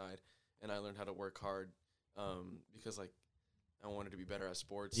games to the side, and I learned how to work hard because like I wanted to be better at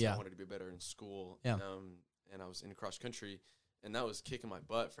sports. Yeah. I wanted to be better in school. Yeah. And I was in cross country, and that was kicking my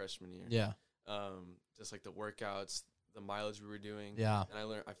butt freshman year. Yeah. Just like the workouts, the mileage we were doing. Yeah.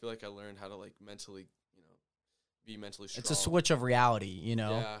 And I feel like I learned how to like mentally, be mentally strong. It's a switch of reality,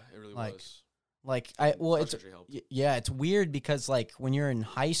 Yeah, it really was. Like it's weird because like when you're in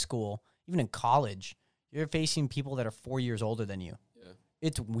high school, even in college, you're facing people that are 4 years older than you. Yeah.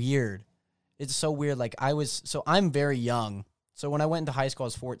 It's weird. It's so weird. Like I'm very young. So when I went into high school, I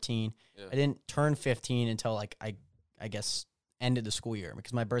was 14. Yeah. I didn't turn 15 until like I guess ended the school year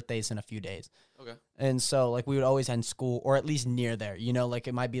because my birthday's in a few days. Okay. And so like we would always end school or at least near there, like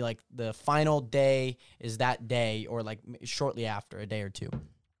it might be like the final day is that day or like shortly after a day or two.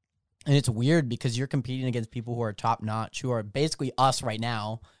 And it's weird because you're competing against people who are top notch, who are basically us right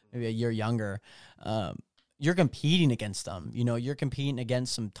now, maybe a year younger. You're competing against them, you're competing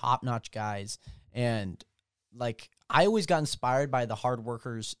against some top notch guys. And like, I always got inspired by the hard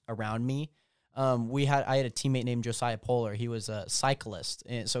workers around me. I had a teammate named Josiah Polar. He was a cyclist,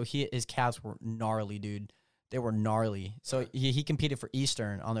 and so his calves were gnarly, dude. They were gnarly. So he competed for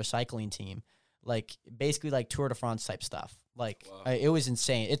Eastern on their cycling team, like basically like Tour de France type stuff. Like it was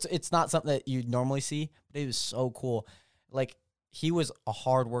insane. It's not something that you normally see, but it was so cool. Like he was a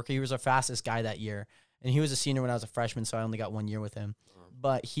hard worker. He was our fastest guy that year, and he was a senior when I was a freshman, so I only got 1 year with him.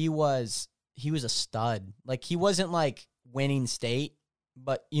 But he was a stud. Like he wasn't like winning state,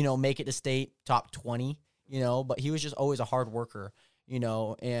 but make it to state top 20, but he was just always a hard worker,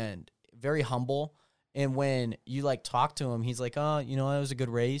 and very humble. And when you like talk to him, he's like, oh, it was a good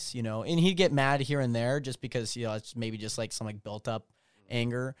race, and he'd get mad here and there just because, it's maybe just like some like built up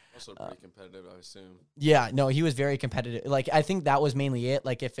anger. Also pretty competitive, I assume. Yeah, no, he was very competitive. Like, I think that was mainly it.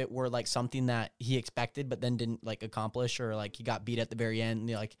 Like if it were like something that he expected, but then didn't like accomplish, or like he got beat at the very end,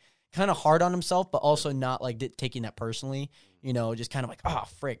 like kind of hard on himself, but also not like taking that personally, just kind of like, oh,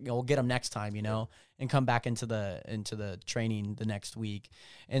 frick, we'll get him next time, and come back into the training the next week.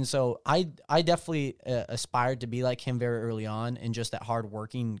 And so I definitely aspired to be like him very early on, and just that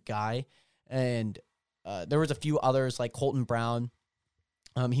hardworking guy. And there was a few others like Colton Brown.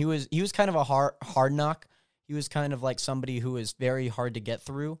 He was kind of a hard knock. He was kind of like somebody who was very hard to get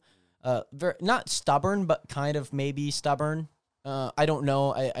through. Not stubborn, but kind of maybe stubborn. I don't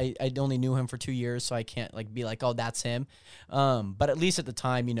know. I only knew him for 2 years, so I can't like be like, oh, that's him. But at least at the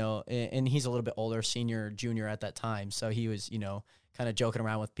time, and he's a little bit older, senior, junior at that time. So he was, kind of joking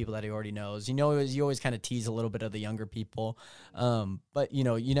around with people that he already knows. You always kind of tease a little bit of the younger people. But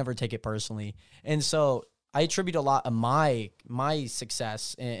you never take it personally. And so I attribute a lot of my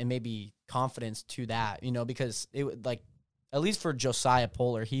success and maybe confidence to that, because it would like, at least for Josiah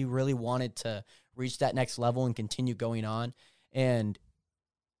Polar, he really wanted to reach that next level and continue going on. And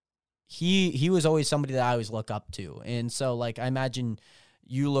he was always somebody that I always look up to. And so, like, I imagine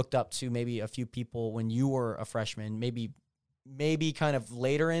you looked up to maybe a few people when you were a freshman, maybe kind of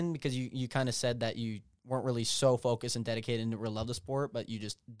later in, because you kind of said that you weren't really so focused and dedicated and really love the sport, but you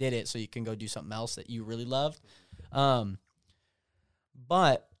just did it so you can go do something else that you really loved. But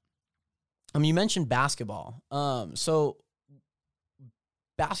you mentioned basketball. So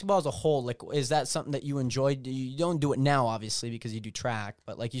basketball as a whole, like, is that something that you enjoyed? You don't do it now, obviously, because you do track,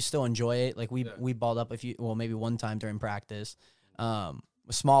 but like you still enjoy it. Like we balled up maybe one time during practice.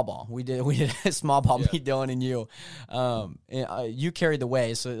 Small ball. We did a small ball, me, Dylan, and you. You carried the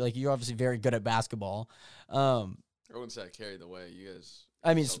way, so like you're obviously very good at basketball. I wouldn't say I carried the way. You guys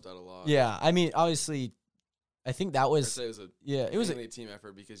helped out a lot. Yeah, I mean, obviously, I think that was. I'd say it was a team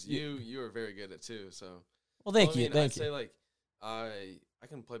effort because you were very good at it too. So well, thank you. I'd say like I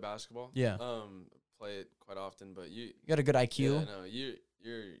can play basketball. Yeah. play it quite often, but you got a good IQ. Yeah, no,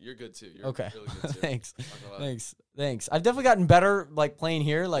 you're good too. You're okay. really good too. Thanks. I've definitely gotten better like playing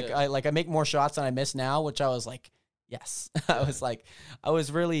here. Like I make more shots than I miss now, which I was like, yes. I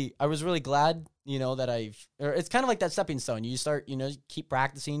was really glad, that it's kind of like that stepping stone. You start, keep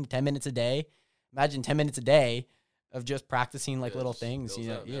practicing 10 minutes a day. Imagine 10 minutes a day of just practicing like little things.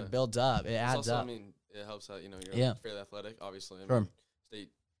 It builds up. It adds also, up. I mean, it helps out. You're fairly athletic, obviously. I mean, state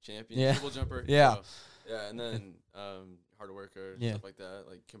champion, triple jumper. Yeah. So, and then hard worker, stuff like that,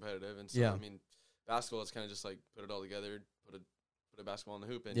 like competitive. And so I mean, basketball is kind of just like put it all together, put a basketball in the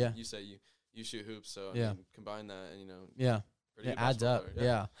hoop, and you say you shoot hoops, so I mean, combine that, and it adds up.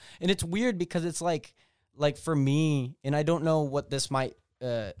 Yeah, and it's weird because it's like for me, and I don't know what this might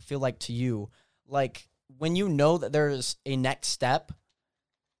feel like to you, like when you know that there's a next step,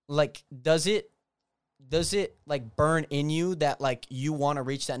 like does it like burn in you that like you want to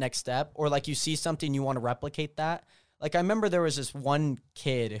reach that next step, or like you see something you want to replicate that? Like I remember there was this one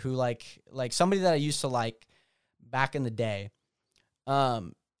kid who like somebody that I used to like back in the day.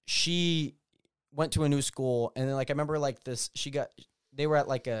 She went to a new school, and then like I remember like they were at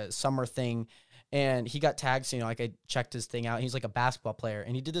like a summer thing, and he got tagged. So, like I checked his thing out. He's like a basketball player,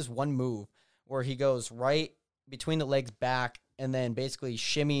 and he did this one move where he goes right between the legs back, and then basically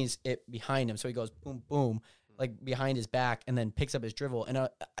shimmies it behind him. So he goes boom, boom, like behind his back, and then picks up his dribble. And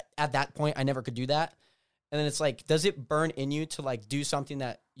at that point, I never could do that. And then it's like, does it burn in you to like do something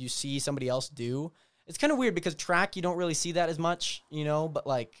that you see somebody else do? It's kind of weird because track, you don't really see that as much, but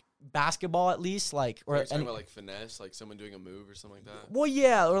like basketball at least, like, or you're talking about like finesse, like someone doing a move or something like that. Well,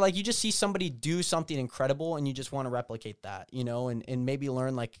 yeah, or like you just see somebody do something incredible and you just want to replicate that, and maybe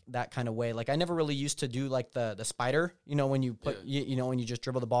learn like that kind of way. Like I never really used to do like the spider, when you put, when you just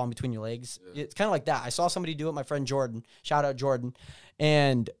dribble the ball in between your legs. Yeah. It's kind of like that. I saw somebody do it, my friend Jordan, shout out Jordan,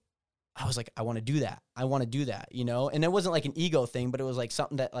 and I was like, I want to do that. And it wasn't like an ego thing, but it was like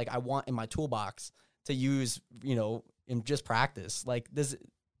something that like I want in my toolbox to use, in just practice. Like this.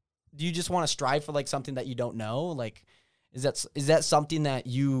 Do you just want to strive for like something that you don't know? Like, is that something that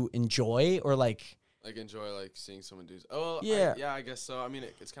you enjoy, or like enjoy like seeing someone do? Oh, yeah, I guess so. I mean,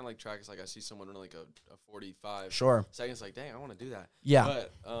 it's kind of like track. It's like I see someone run like a 45 seconds. Like, dang, I want to do that. Yeah,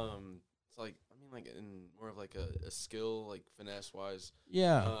 but it's like like in more of like a skill, like finesse wise.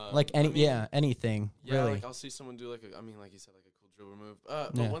 Yeah, like anything. Yeah, really. Like I'll see someone do like like you said, like a cool dribble move.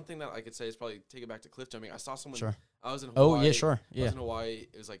 But one thing that I could say is probably take it back to cliff jumping. I saw someone. Sure. I was in Hawaii. Oh yeah, sure. Yeah. I was in Hawaii.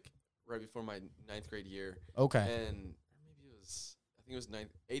 It was like right before my 9th grade year. Okay. And maybe I think it was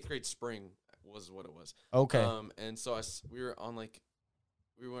 8th grade spring was what it was. Okay. And so we were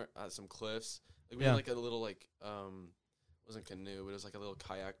at some cliffs. Like we had like a little like wasn't canoe, but it was like a little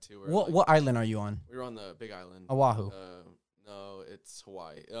kayak tour. What island are you on? We were on the Big Island. Oahu. No, it's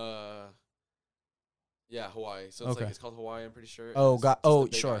Hawaii. Yeah, Hawaii. So it's called Hawaii, I'm pretty sure. Oh, God. Oh,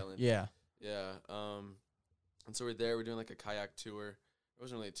 sure. Island. Yeah. Yeah. And so we're there. We're doing like a kayak tour. It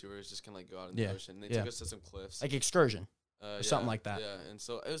wasn't really a tour. It was just kind of like go out in the ocean. And they took us to some cliffs. Like excursion or something like that. Yeah. And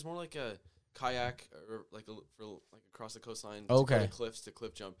so it was more like a kayak or like across the coastline to go to cliffs to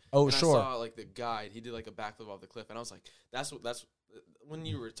cliff jump. Oh, and sure. I saw like the guide. He did like a backflip off the cliff. And I was like, that's when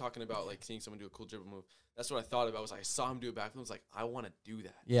you were talking about like seeing someone do a cool dribble move. That's what I thought about. Was like, I saw him do a backflip. I was like, I want to do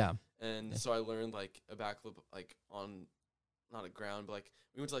that. Yeah. And so I learned like a backflip like on not a ground, but like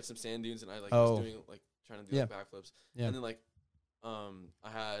we went to like some sand dunes and I like was doing like trying to do like backflips. Yeah. And then like I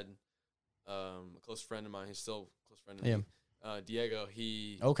had a close friend of mine. He's still a close friend of mine. Diego,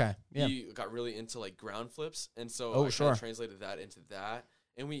 he got really into like ground flips, and so I kind of translated that into that.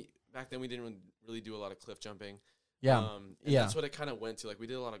 And back then we didn't really do a lot of cliff jumping. Yeah, and that's what it kind of went to. Like we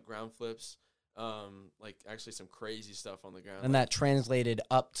did a lot of ground flips, like actually some crazy stuff on the ground. And that translated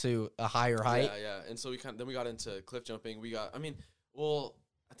up to a higher height. Yeah. And so then we got into cliff jumping.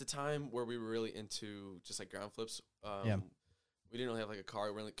 At the time where we were really into just like ground flips, we didn't really have like a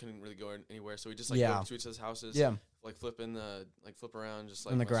car. We couldn't really go anywhere, so we just like go to each other's houses. Yeah. Like flip around, just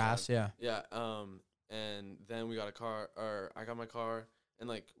like in the grass, around. Yeah. And then we got a car, or I got my car, and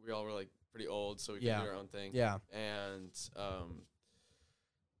like we all were like pretty old, so we could do our own thing. Yeah. And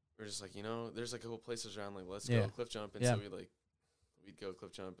we're just like, there's like a couple places around, like let's go cliff jump, and so we'd go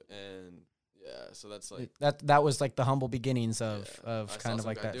cliff jump, and so that's like that was like the humble beginnings of kind of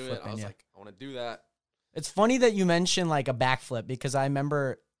like that flipping. I was like, I want to do that. It's funny that you mentioned like a backflip, because I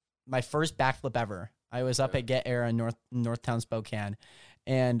remember my first backflip ever. I was up at Get Air in Northtown Spokane,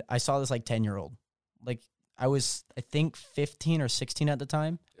 and I saw this like 10-year-old. Like I was, I think 15 or 16 at the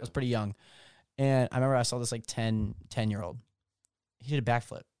time. I was pretty young. And I remember I saw this like 10-year-old. He did a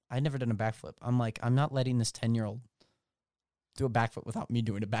backflip. I'd never done a backflip. I'm like, I'm not letting this 10-year-old do a backflip without me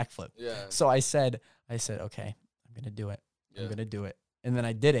doing a backflip. Yeah. So I said, okay, I'm going to do it. I'm going to do it. And then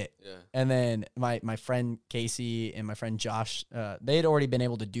I did it. Yeah. And then my friend Casey and my friend Josh, they had already been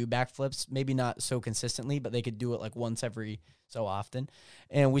able to do backflips, maybe not so consistently, but they could do it like once every so often.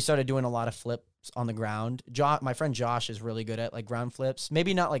 And we started doing a lot of flips on the ground. My friend Josh is really good at like ground flips,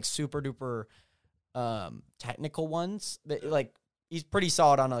 maybe not like super duper technical ones. But, like he's pretty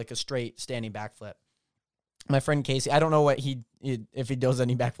solid on like a straight standing backflip. My friend Casey, I don't know what if he does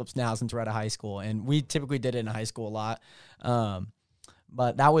any backflips now since we're out of high school, and we typically did it in high school a lot.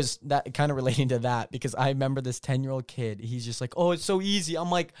 But that kind of relating to that, because I remember this 10-year-old kid. He's just like, oh, it's so easy.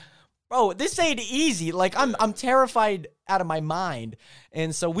 I'm like, bro, this ain't easy. Like I'm terrified out of my mind.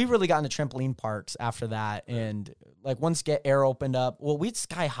 And so we really got into trampoline parks after that. And like once Get Air opened up, well, we'd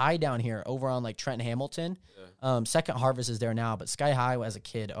Sky High down here over on like Trent Hamilton. Yeah. Second Harvest is there now, but Sky High as a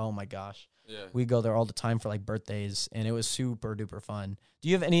kid, oh my gosh. Yeah. We go there all the time for like birthdays, and it was super duper fun. Do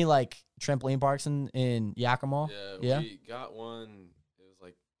you have any like trampoline parks in Yakima? Yeah, we got one. It was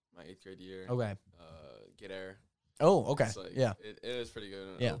like my 8th grade year. Okay. Get Air. Oh, okay. Like, yeah. It is pretty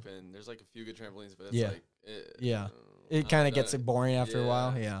good and open. There's like a few good trampolines, but it's like it kind of gets boring after a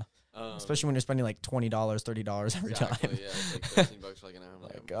while. Yeah. Especially when you're spending like $20, $30 every time. Yeah, it's like $15 for like an hour. I'm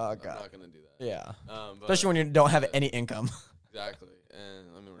like, I'm not gonna do that. Yeah. Especially when you don't have any income. Exactly. And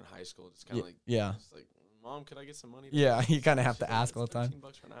I mean, we're in high school. It's kind of like It's like, Mom, could I get some money? Yeah, you kind of have to ask all the time.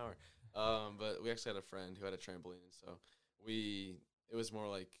 $15 for an hour. But we actually had a friend who had a trampoline, and so it was more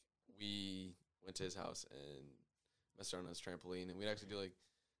like we went to his house and messed around on his trampoline, and we'd actually do like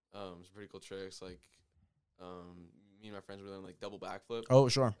some pretty cool tricks. Like me and my friends would learn like double backflip. Oh,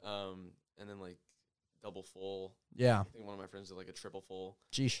 sure. And then like double full. Yeah. I think one of my friends did like a triple full.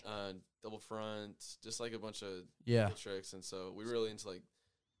 Jeez. Double front, just like a bunch of cool tricks. And so we were really into like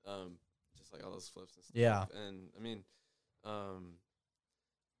just like all those flips and stuff. Yeah. And I mean, a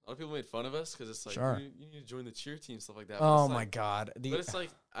lot of people made fun of us because it's like you need to join the cheer team, stuff like that. Oh my God. But it's like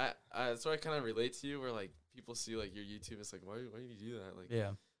that's where I kind of relate to you, where like people see like your YouTube, it's like why do you do that? Like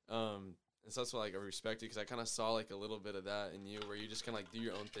and so that's why like I respect you, because I kind of saw like a little bit of that in you, where you just kind of like do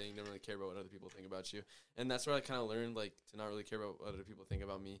your own thing, don't really care about what other people think about you. And that's where I kind of learned like to not really care about what other people think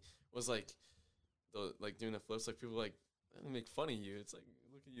about me, was like doing the flips. Like people like make fun of you. It's like,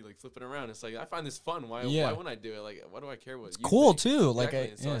 look at you like flipping around. It's like, I find this fun. Why wouldn't I do it? Like, why do I care what you cool think? Too. Exactly.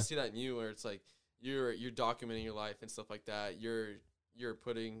 Like so I see that in you, where it's like you're documenting your life and stuff like that. You're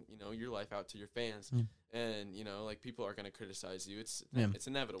putting, your life out to your fans, and like people are gonna criticize you. It's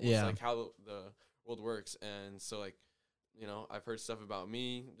inevitable. It's like how the world works. And so like, I've heard stuff about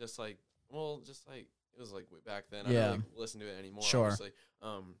me, just like it was like way back then. I don't like listen to it anymore. Sure. Obviously.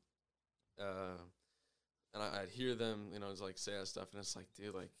 And I'd hear them, just like say that stuff, and it's like,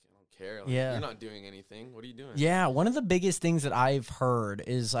 dude, like I don't care. Like, you're not doing anything. What are you doing? Yeah, one of the biggest things that I've heard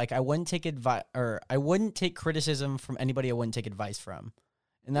is like I wouldn't take criticism from anybody I wouldn't take advice from.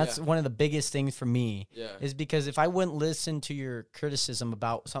 And that's one of the biggest things for me. Is because if I wouldn't listen to your criticism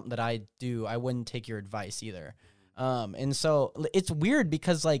about something that I do, I wouldn't take your advice either. And so it's weird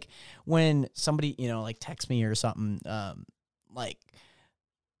because like when somebody, like texts me or something,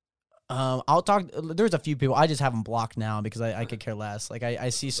 I'll talk. There's a few people I just have them blocked now because I could care less. Like I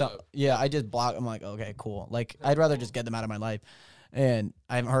see some, I just block. I'm like, okay, cool. Like I'd rather just get them out of my life, and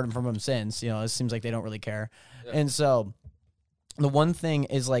I haven't heard from them since. It seems like they don't really care. And so the one thing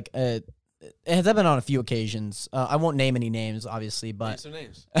is like, it has happened on a few occasions. I won't name any names, obviously, but some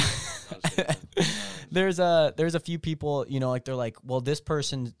names. There's a few people, like they're like, well, this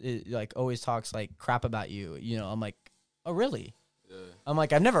person like always talks like crap about you. I'm like, oh really? Yeah. I'm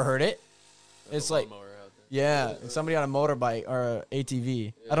like, I've never heard it. It's like, somebody on a motorbike or a ATV.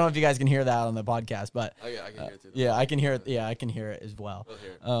 Yeah. I don't know if you guys can hear that on the podcast, but I can hear it too. Yeah, I can hear it. Yeah, I can hear it as well.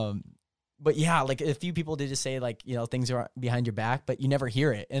 But yeah, like a few people did just say like, things are behind your back, but you never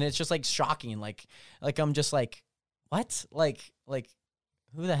hear it, and it's just like shocking. Like I'm just like, what? Like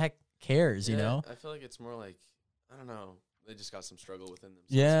who the heck cares? I feel like it's more like, I don't know. They just got some struggle within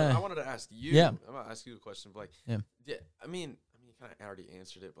themselves. Yeah. But I wanted to ask you. Yeah. I'm gonna ask you a question, but like, I mean, you kind of already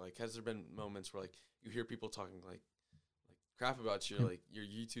answered it, but like, has there been moments where like you hear people talking like crap about your like your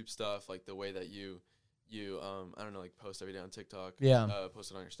YouTube stuff, like the way that you I don't know, like post every day on TikTok, post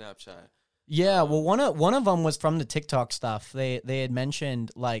it on your Snapchat. Yeah, well, one of them was from the TikTok stuff. They had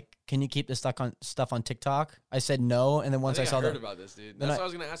mentioned like, can you keep this stuff on TikTok? I said no, and then once I saw heard about this, dude. That's what I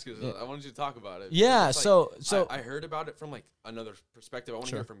was gonna ask you. I wanted you to talk about it. Yeah, like, so I heard about it from like another perspective. I want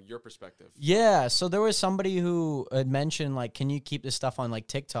to hear from your perspective. Yeah, so there was somebody who had mentioned like, can you keep this stuff on like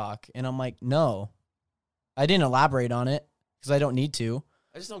TikTok? And I'm like, no, I didn't elaborate on it because I don't need to.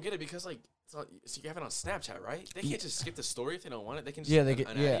 I just don't get it because like So you have it on Snapchat, right? They can't just skip the story if they don't want it. They can just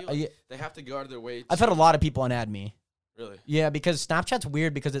they have to go out of their way. I've had a lot of people unadd me. Really? Yeah, because Snapchat's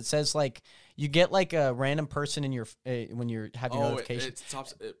weird because it says like you get like a random person in your when you have your notification.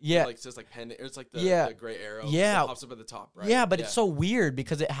 It says like pending. It's like the gray arrow. Yeah, that pops up at the top, right? Yeah, but it's so weird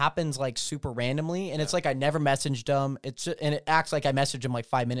because it happens like super randomly, and it's like I never messaged them. And it acts like I messaged them like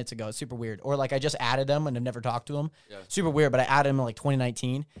 5 minutes ago. It's super weird. Or like I just added them and I've never talked to them. Yeah. Super weird. But I added them in like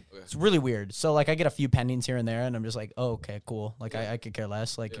 2019. Okay. It's really weird. So like I get a few pendings here and there, and I'm just like, oh, okay, cool. Like I could care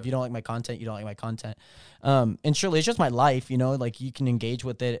less. Like if you don't like my content, you don't like my content. And surely it's just my life, you know. Like you can engage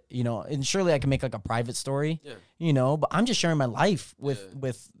with it, you know. And surely I can make like a private story, you know. But I'm just sharing my life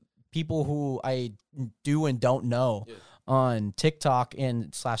with people who I do and don't know on TikTok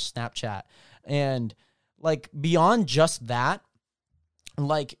and /Snapchat. And like beyond just that,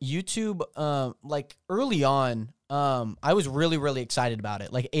 like YouTube, like early on, I was really, really excited about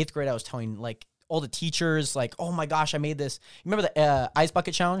it. Like 8th grade, I was telling like all the teachers, like, oh my gosh, I made this. Remember the Ice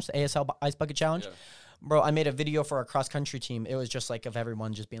Bucket Challenge, the ASL Ice Bucket Challenge? Yeah. Bro, I made a video for our cross-country team. It was just like of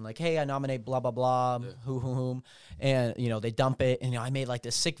everyone just being like, hey, I nominate blah, blah, blah, whom. And, you know, they dump it. And, you know, I made like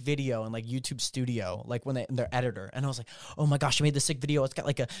this sick video in like YouTube Studio, like when their editor. And I was like, oh my gosh, I made this sick video. It's got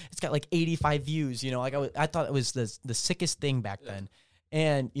like 85 views, you know. Like I thought it was the sickest thing back then.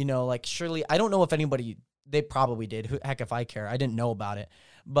 And, you know, like surely, I don't know if anybody, they probably did. Heck if I care. I didn't know about it.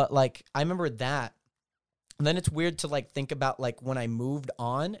 But like, I remember that. And then it's weird to like think about like when I moved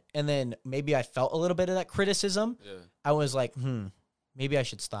on and then maybe I felt a little bit of that criticism. Yeah. I was like, maybe I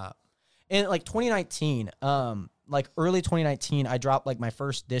should stop. And like 2019, like early 2019, I dropped like my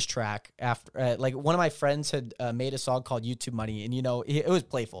first diss track after like one of my friends had made a song called YouTube Money. And, you know, it was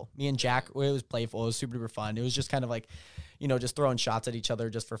playful. Me and Jack, it was playful. It was super, super fun. It was just kind of like, you know, just throwing shots at each other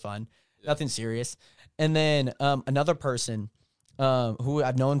just for fun. Yeah. Nothing serious. And then another person who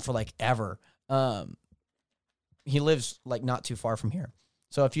I've known for like ever, he lives like not too far from here.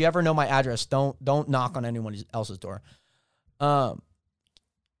 So if you ever know my address, don't knock on anyone else's door. I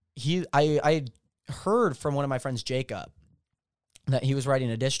heard from one of my friends, Jacob, that he was writing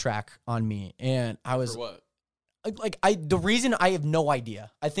a diss track on me, and I was for what? The reason I have no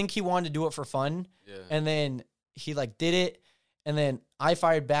idea. I think he wanted to do it for fun, and then he like did it, and then I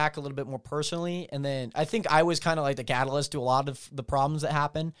fired back a little bit more personally, and then I think I was kind of like the catalyst to a lot of the problems that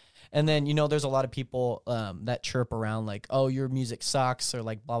happen. And then, you know, there's a lot of people that chirp around like, oh, your music sucks or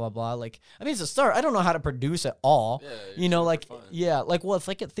like blah, blah, blah. Like, I mean, it's a start. I don't know how to produce at all. Yeah, you know, like, like, well, it's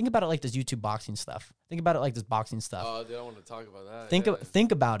like, think about it like this YouTube boxing stuff. Think about it like this boxing stuff. Oh, they don't want to talk about that.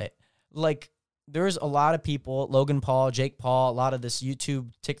 Think about it. Like, there's a lot of people, Logan Paul, Jake Paul, a lot of this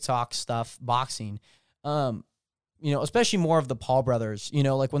YouTube, TikTok stuff, boxing. You know, especially more of the Paul brothers, you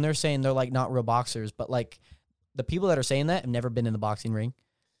know, like when they're saying they're like not real boxers, but like the people that are saying that have never been in the boxing ring.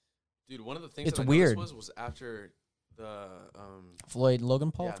 Dude, one of the things that I weird was after the Floyd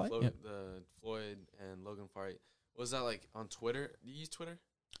Logan Paul fight. The Floyd and Logan fight. Was that like on Twitter? Do you use Twitter?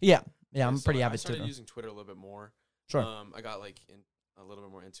 Yeah, I'm pretty avid. I started using Twitter a little bit more. Sure. I got like a little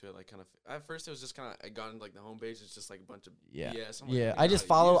bit more into it. Like kind of at first it was just kind of I got into like the homepage. It's just like a bunch of BS. Like, I just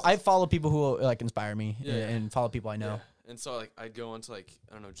follow. I follow people who like inspire me and follow people I know. Yeah. And so like I'd go onto like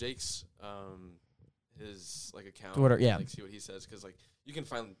I don't know Jake's his like account Twitter, and, like see what he says because like you can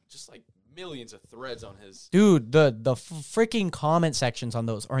find just like millions of threads on his dude. The freaking comment sections on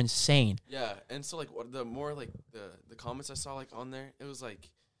those are insane. Yeah, and so like the more like the comments I saw like on there, it was like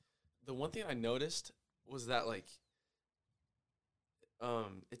the one thing I noticed was that like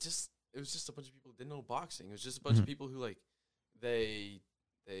it was just a bunch of people who didn't know boxing. It was just a bunch of people who like they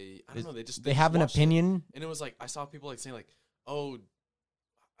I don't know they have an opinion, and it was like I saw people like saying like, oh,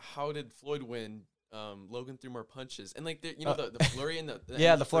 how did Floyd win? Logan threw more punches, and like you know the flurry and the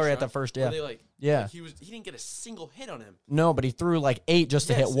the flurry at the first they like he didn't get a single hit on him. No, but he threw like 8 just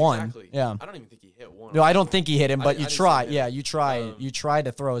to hit one. Exactly. Yeah, I don't even think he hit one. No, I don't think he hit him, but you try. Yeah, you try. You try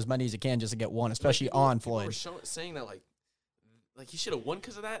to throw as many as you can just to get one, especially on Floyd. People were saying that like he should have won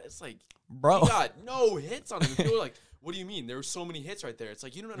because of that. It's like bro, he got no hits on him. People were like, what do you mean? There were so many hits right there. It's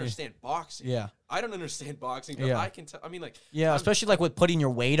like, you don't understand boxing. Yeah. I don't understand boxing, but I can tell. I mean, like. Yeah, especially like with putting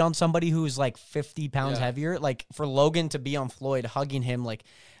your weight on somebody who's like 50 pounds heavier. Like for Logan to be on Floyd, hugging him like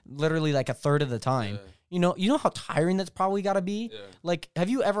literally like a third of the time. Yeah. You know how tiring that's probably got to be? Yeah. Like, have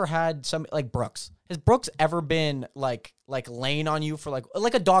you ever had some, like Brooks? Has Brooks ever been like laying on you for like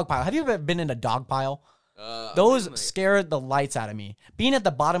a dog pile? Have you ever been in a dog pile? Those scare the lights out of me. Being at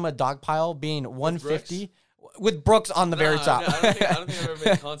the bottom of a dog pile, being 150. with Brooks on the very top. I don't think I've ever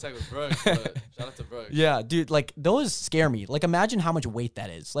made contact with Brooks, but shout out to Brooks. Yeah, dude, like those scare me. Like imagine how much weight that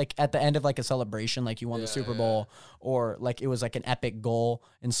is. Like at the end of like a celebration, like you won the Super Bowl, or like it was like an epic goal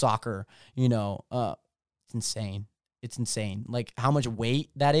in soccer, you know, it's insane. It's insane. Like how much weight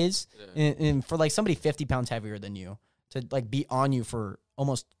that is. Yeah. And for like somebody 50 pounds heavier than you to like be on you for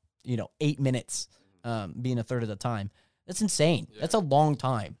almost, 8 minutes, being a third of the time. That's insane. Yeah. That's a long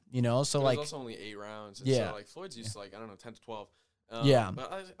time, So like, also only 8 rounds. And so like Floyd's used to like, I don't know, 10 to 12.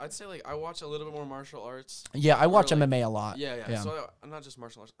 But I'd say like I watch a little bit more martial arts. Yeah, I watch MMA a lot. Yeah. So I'm not just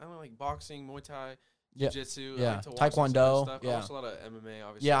martial arts. I like boxing, Muay Thai, jiu-jitsu. Yeah. I like to watch Taekwondo. Stuff. I watch a lot of MMA,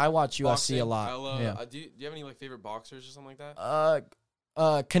 obviously. Yeah, I watch UFC boxing, a lot. I love. Do you have any like favorite boxers or something like that?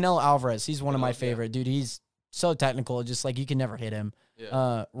 Canelo Alvarez. He's one of my favorite, dude. He's so technical. Just like you can never hit him.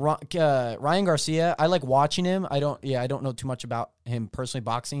 Yeah. Ryan Garcia. I like watching him. I don't know too much about him personally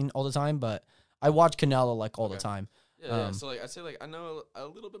boxing all the time, but I watch Canelo like all the time. Yeah, so like I'd say like I know a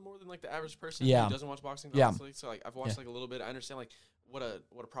little bit more than like the average person who doesn't watch boxing. Honestly. So like I've watched like a little bit. I understand like what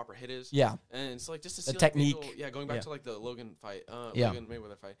a proper hit is. Yeah, and so like just to see the technique. People, going back to like the Logan fight. Logan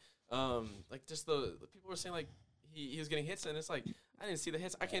Mayweather fight. Like just the people were saying like he was getting hits and it's like I didn't see the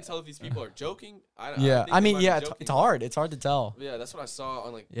hits. I can't tell if these people are joking. It's hard. It's hard to tell. Yeah, that's what I saw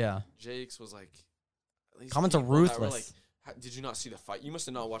on like Jake's was like. Comments are ruthless. Did you not see the fight? You must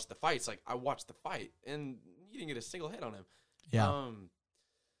have not watched the fight. It's like I watched the fight and you didn't get a single hit on him. Yeah.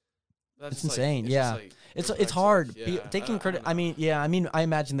 That's insane. Like, it's hard. Taking credit. I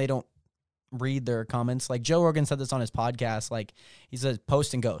imagine they don't read their comments. Like Joe Rogan said this on his podcast. Like he says,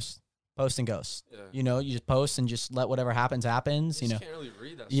 post and ghost. Yeah. You just post and just let whatever happens. You can't really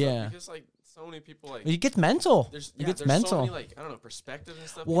read that stuff because like so many people like it gets mental. It gets mental. So many, like I don't know, perspectives and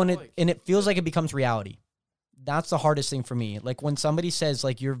stuff. Well, and it feels like it becomes reality. That's the hardest thing for me. Like when somebody says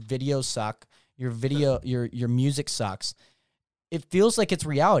like your videos suck, your music sucks, it feels like it's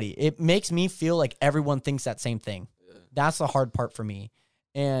reality. It makes me feel like everyone thinks that same thing. Yeah. That's the hard part for me.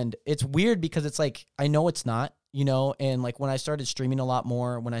 And it's weird because it's like, I know it's not, and like when I started streaming a lot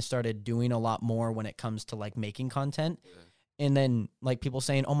more, when I started doing a lot more when it comes to like making content, and then like people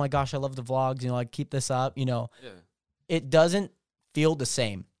saying, oh my gosh, I love the vlogs, like keep this up, it doesn't feel the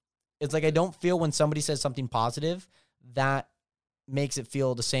same. It's like I don't feel when somebody says something positive that makes it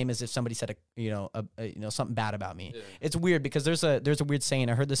feel the same as if somebody said something bad about me. Yeah. It's weird because there's a weird saying.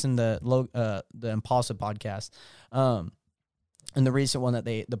 I heard this in the Impulsive podcast, and the recent one that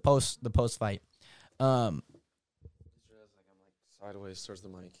the post fight. Sideways towards the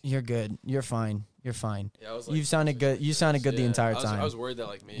mic. You're good. You're fine. You're fine. Yeah, I was like, you sounded good. You sounded good the entire time. I was worried that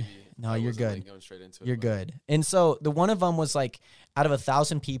like maybe. No, you're good. Like, going straight into it. You're good. And so the one of them was like out of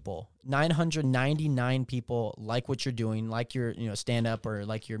 1,000 people, 999 people like what you're doing, like your stand up or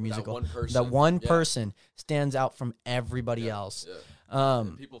like your musical. That one person stands out from everybody else. Yeah.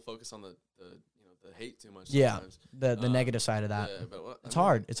 People focus on the hate too much. Yeah. Sometimes. The negative side of that. Yeah, but it's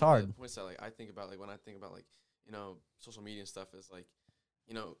hard. It's hard. The points that like I think about like when I think about like social media and stuff is like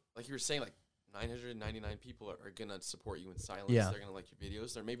like you were saying like 999 people are gonna support you in silence. Yeah. They're gonna like your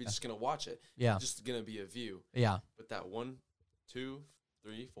videos. They're maybe just gonna watch it. Yeah. It's just gonna be a view. Yeah. But that 1, 2,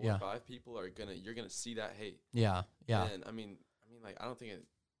 3, 4, 5 people you're gonna see that hate. Yeah. Yeah. And I mean like I don't think it.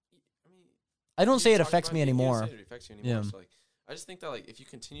 I don't say it affects me anymore. It affects you anymore. Yeah. So like I just think that like if you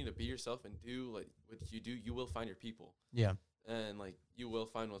continue to be yourself and do like what you do, you will find your people. Yeah. And like you will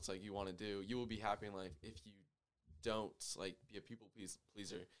find what's like you want to do. You will be happy in life if you don't like be a people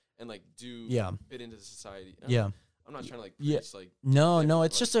pleaser and like do fit into the society. I'm not trying to like preach, like no,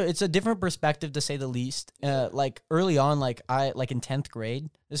 it's just it's a different perspective to say the least. Like early on, like I like in 10th grade,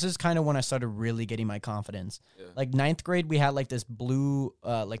 this is kind of when I started really getting my confidence. Like 9th grade, we had like this blue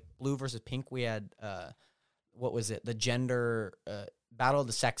versus pink. We had what was it? The gender battle of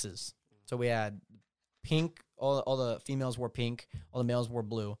the sexes. So we had pink. All the females wore pink. All the males wore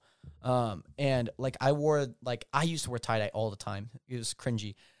blue. And like I used to wear tie-dye all the time. It was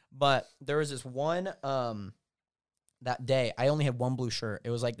cringy. But there was this one, that day, I only had one blue shirt. It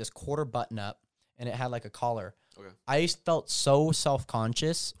was like this quarter button up and it had like a collar. Okay. I felt so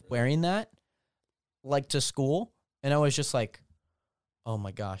self-conscious wearing that, like to school. And I was just like, oh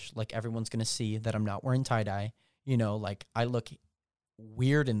my gosh, like everyone's going to see that I'm not wearing tie-dye. Like I look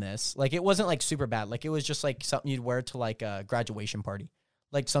weird in this. Like it wasn't like super bad. Like it was just like something you'd wear to like a graduation party.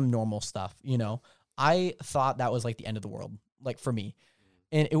 Like some normal stuff, I thought that was like the end of the world, like for me.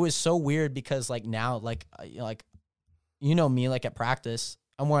 And it was so weird because like now, like me, like at practice,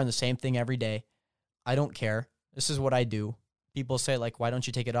 I'm wearing the same thing every day. I don't care. This is what I do. People say like, why don't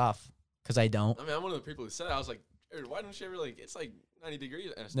you take it off? Because I don't. I mean, I'm one of the people who said it. I was like, why don't you ever like? It's like 90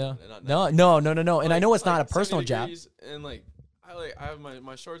 degrees. No. And I know it's not a personal jab. And like I have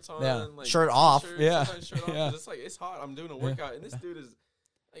my shorts on. Yeah. Like, shirt off. Shirt off, yeah. It's like it's hot. I'm doing a workout, and this dude is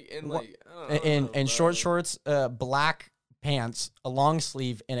like in like I don't know, short shorts, black pants, a long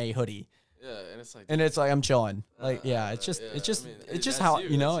sleeve, and a hoodie. Yeah, and it's like I'm chilling. Like it's just how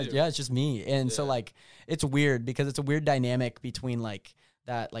you know. It's just me. And so like it's weird because it's a weird dynamic between like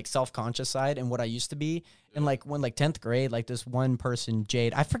that like self-conscious side and what I used to be. And like when like 10th grade, like this one person,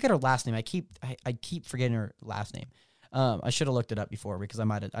 Jade, I forget her last name. I keep forgetting her last name. I should have looked it up before because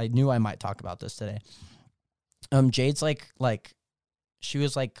I knew I might talk about this today. Jade's like she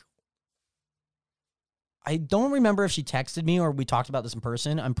was like, I don't remember if she texted me or we talked about this in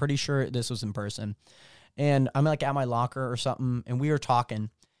person. I'm pretty sure this was in person. And I'm like at my locker or something, and we were talking,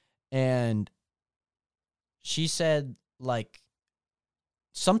 and she said like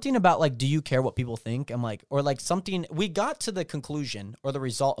something about like, do you care what people think? I'm like, or like something, we got to the conclusion or the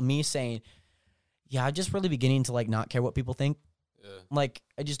result of me saying, yeah, I'm just really beginning to like not care what people think. Yeah. Like,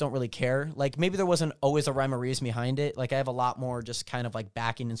 I just don't really care. Like, maybe there wasn't always a rhyme or reason behind it. Like, I have a lot more just kind of like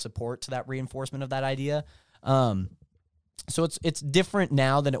backing and support to that reinforcement of that idea. So it's different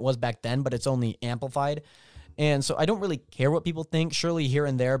now than it was back then, but it's only amplified. And so I don't really care what people think. Surely here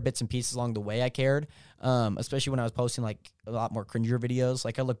and there, bits and pieces along the way I cared, especially when I was posting like a lot more cringier videos.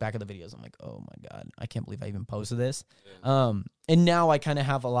 Like I look back at the videos, I'm like, oh my God, I can't believe I even posted this. Yeah. And now I kind of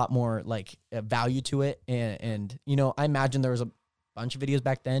have a lot more like value to it. And, you know, I imagine there was a bunch of videos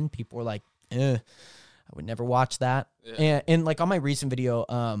back then. People were like, I would never watch that. Yeah. And like on my recent video,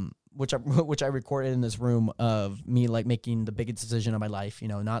 which I recorded in this room of me like making the biggest decision of my life, you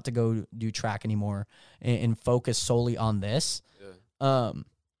know, not to go do track anymore and focus solely on this. Yeah.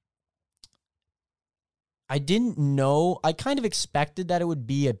 I didn't know, I kind of expected that it would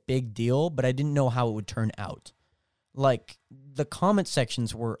be a big deal, but I didn't know how it would turn out. Like the comment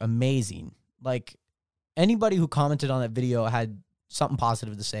sections were amazing. Like anybody who commented on that video had something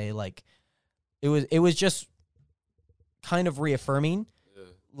positive to say. Like it was just kind of reaffirming.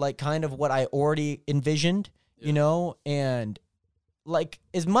 Like kind of what I already envisioned, you know, and like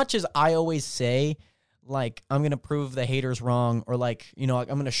as much as I always say, like I'm going to prove the haters wrong or like, you know, I'm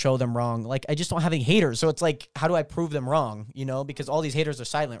going to show them wrong. Like I just don't have any haters. So it's like, how do I prove them wrong? You know, because all these haters are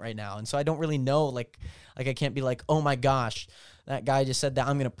silent right now. And so I don't really know, like I can't be like, oh my gosh, that guy just said that.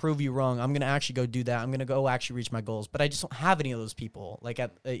 I'm going to prove you wrong. I'm going to actually go do that. I'm going to go actually reach my goals. But I just don't have any of those people like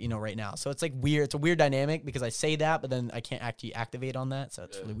at, you know, right now. So it's like weird. It's a weird dynamic because I say that, but then I can't actually activate on that. So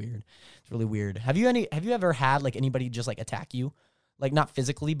it's really weird. It's really weird. Have you ever had like anybody just like attack you? Like not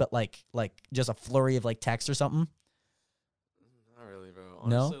physically, but like just a flurry of like text or something? Not really, bro.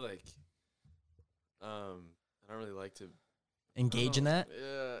 Honestly, no? Like, I don't really like to engage in that.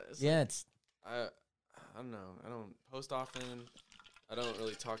 Yeah. I don't know. I don't post often. I don't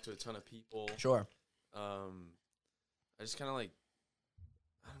really talk to a ton of people. Sure. I just kind of like,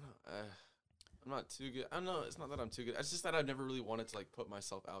 I don't know. I'm not too good. I don't know. It's not that I'm too good. It's just that I've never really wanted to like put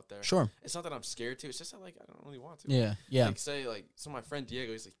myself out there. Sure. It's not that I'm scared to. It's just that like I don't really want to. Yeah. Yeah. Like say like so my friend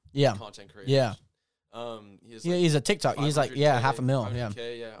Diego, he's like content creator. Yeah. He's a TikTok. He's like 500,000.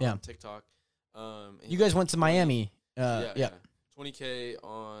 Yeah. On TikTok. You guys went to Miami. Yeah. 20K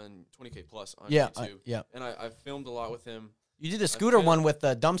plus on YouTube. And I filmed a lot with him. You did the scooter one with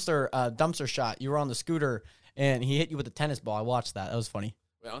the dumpster shot. You were on the scooter and he hit you with a tennis ball. I watched that. That was funny.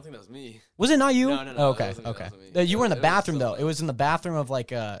 Wait, I don't think that was me. Was it not you? No. Oh, okay. You were in the bathroom though. It was in the bathroom of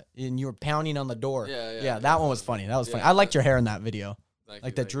like and you were pounding on the door. Yeah. That one was funny. That was funny. I liked your hair in that video.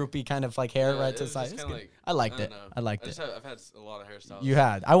 Like the droopy kind of like hair right to the side. I liked it. I've had a lot of hairstyles. You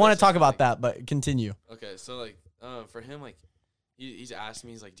had. I want to talk about that, but continue. Okay, so like for him, like he's asked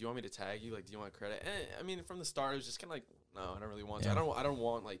me, he's like, do you want me to tag you? Like, do you want credit? And I mean, from the start, it was just kind of like, no, I don't really want to. I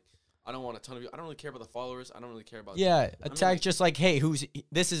don't want a ton of you. I don't really care about the followers. I don't really care about. Yeah, a tag like, just like, hey, who's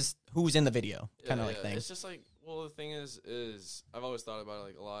in the video, kind of like thing. It's just like, well, the thing is I've always thought about it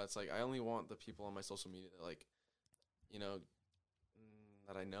like a lot. It's like I only want the people on my social media that like, you know,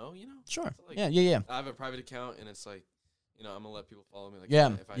 that I know. You know. Sure. So like, yeah. I have a private account, and it's like, you know, I'm gonna let people follow me. Like,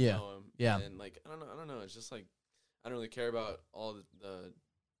 if I know them. Yeah. And like, I don't know. It's just like, I don't really care about all the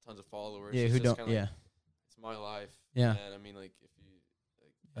tons of followers. Yeah, it's who just don't? Like, it's my life. Yeah. And I mean, like, if you.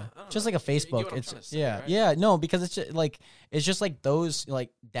 Just like a Facebook. Right? No, because it's just like those like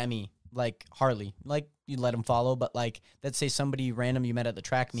Demi, like Harley, like you let them follow, but like let's say somebody random you met at the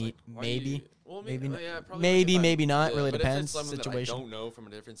track meet, like, maybe maybe not. Yeah, really but depends. If it's situation. That I don't know from a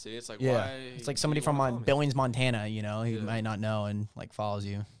different city. It's like It's like somebody from Billings, Montana. You know, he might not know and like follows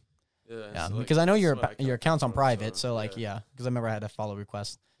you. Yeah, so because I know your account's on private, so like because I remember I had a follow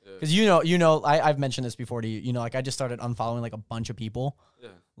request. Because I've mentioned this before to you. You know, like I just started unfollowing like a bunch of people. Yeah.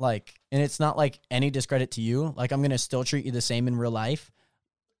 Like, and it's not like any discredit to you. Like I'm gonna still treat you the same in real life.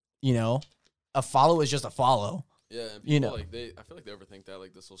 You know, a follow is just a follow. Yeah, and people, like I feel like they overthink that,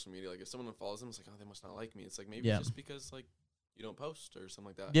 like the social media. Like if someone follows them, it's like, oh, they must not like me. It's like maybe just because like you don't post or something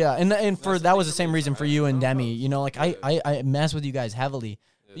like that. Yeah, and for that was the same reason for you and Demi. You know, like I mess with you guys heavily.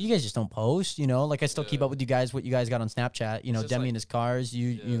 But you guys just don't post, you know? Like, I still keep up with you guys, what you guys got on Snapchat. You know, Demi and his cars.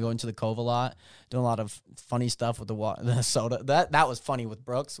 You go into the Cove a lot, doing a lot of funny stuff with the soda. That was funny with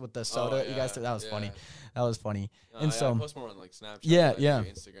Brooks, with the soda. You guys did. That was funny. That was funny. And so, I post more on, like, Snapchat. Yeah,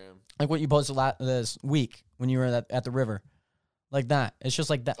 Instagram. Like what you posted this week when you were at the river. Like that. It's just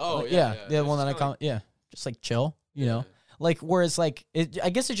like that. Oh, like, the one that I comment. Yeah. Just, like, chill, you know? Like, whereas, like, I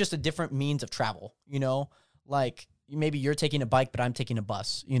guess it's just a different means of travel, you know? Like, maybe you're taking a bike, but I'm taking a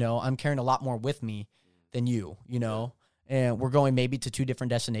bus. You know, I'm carrying a lot more with me than you know, and we're going maybe to two different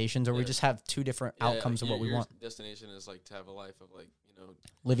destinations, or we just have two different outcomes of what we want. Destination is like to have a life of like, you know,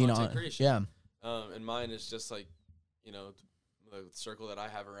 living on creation. And mine is just like, you know, the circle that I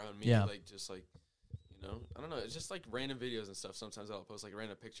have around me, like just like, you know, I don't know, it's just like random videos and stuff. Sometimes I'll post like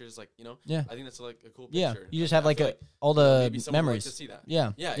random pictures, like, you know, I think that's like a cool picture. Yeah, you just have like all the memories. Like to see that.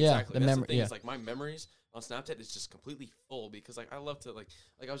 Yeah, exactly. That's the thing is like my memories on Snapchat is just completely full because like I love to like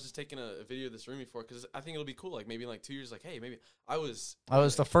I was just taking a video of this room before because I think it'll be cool. Like maybe in like 2 years, like hey, maybe I was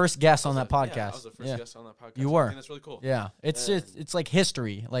the first guest on that podcast. Yeah, I was the first guest on that podcast. You were. I think that's really cool. Yeah, it's like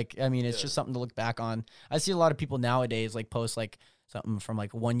history. Like I mean, it's just something to look back on. I see a lot of people nowadays like post like something from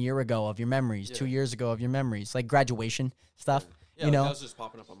like 1 year ago of your memories, 2 years ago of your memories, like graduation stuff. Yeah, you know, that was just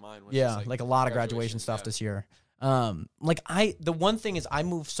popping up on mine. Like a lot of graduation stuff this year. Like the one thing is I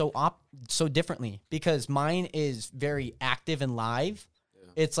move so differently because mine is very active and live.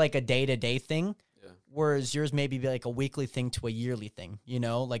 Yeah. It's like a day-to-day thing. Yeah. Whereas yours maybe be like a weekly thing to a yearly thing, you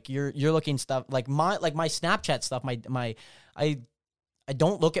know, like you're looking stuff like my Snapchat stuff. I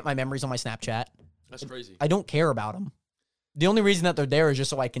don't look at my memories on my Snapchat. That's crazy. I don't care about them. The only reason that they're there is just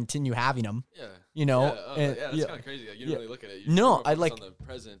so I continue having them. Yeah. You know? That's kind of crazy. Like, you don't really look at it. I like on the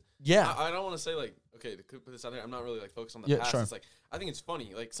present. Yeah. I don't want to say like, okay, to put this out there, I'm not really like focused on the past. Sure. It's like, I think it's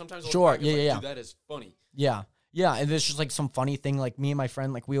funny. Like sometimes I'll look back and like, dude, that is funny. Yeah. Yeah. And there's just like some funny thing. Like me and my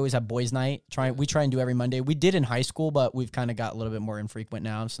friend, like we always have boys night. We try and do every Monday. We did in high school, but we've kind of got a little bit more infrequent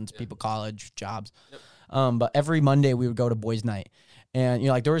now since people college, jobs. Yep. But every Monday we would go to boys night. And, you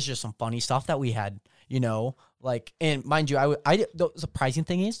know, like there was just some funny stuff that we had, you know, like, and mind you, the surprising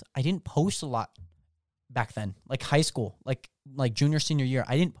thing is I didn't post a lot back then, like high school, like junior, senior year.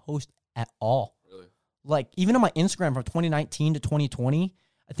 I didn't post at all. Really? Like even on my Instagram from 2019 to 2020,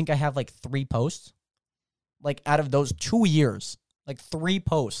 I think I have like 3 posts, like out of those 2 years, like 3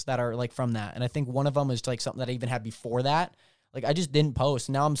 posts that are like from that. And I think one of them is like something that I even had before that. Like I just didn't post.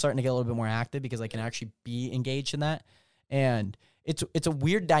 Now I'm starting to get a little bit more active because I can actually be engaged in that. And it's a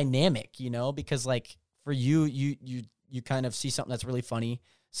weird dynamic, you know, because like for you kind of see something that's really funny,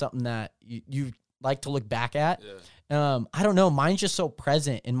 something that you like to look back at. Yeah. I don't know. Mine's just so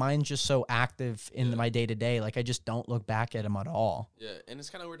present and mine's just so active in my day to day. Like I just don't look back at them at all. Yeah. And it's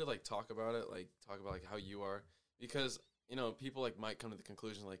kind of weird to like talk about it, like talk about like how you are, because, you know, people like might come to the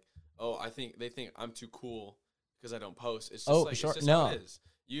conclusion like, oh, they think I'm too cool because I don't post. It's just it's just how it is.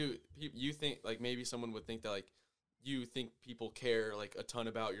 You think like maybe someone would think that like, you think people care like a ton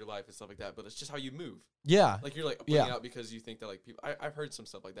about your life and stuff like that, but it's just how you move. Yeah. Like you're like putting out because you think that like people, I've heard some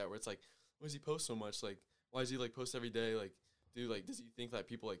stuff like that where it's like, why does he post so much? Like, why does he like post every day? Like, dude, like, does he think that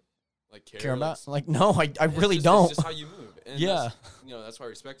people like care about? Like, no, I really don't. It's just how you move. And you know, that's why I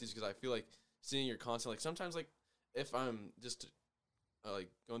respect you because I feel like seeing your content, like sometimes like if I'm just like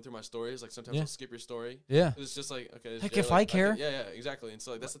going through my stories, like sometimes I'll skip your story. Yeah. It's just like, okay. Heck, if I care. Yeah, exactly. And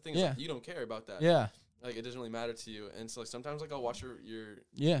so like, that's the thing. Is, like, you don't care about that. Yeah. Like it doesn't really matter to you, and so like sometimes like I'll watch your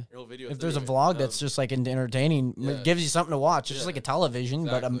whole video. If there's a vlog that's just like entertaining, it gives you something to watch. It's just like a television,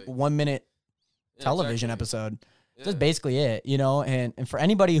 but a 1 minute television episode. Yeah. That's basically it, you know. And for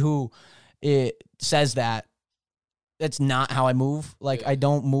anybody who says that, that's not how I move. Like I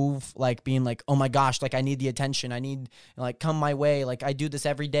don't move like being like, oh my gosh, like I need the attention. I need like come my way. Like I do this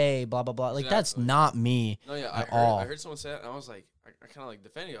every day. Blah blah blah. Like that's not me. No, I heard someone say it, and I was like, I kind of like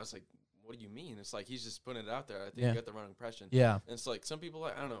defending it. I was like, what do you mean? It's like he's just putting it out there. I think you got the wrong impression. Yeah. And it's like some people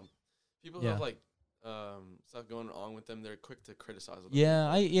like I don't know. People have like stuff going on with them. They're quick to criticize.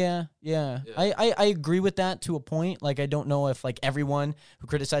 I agree with that to a point. Like I don't know if like everyone who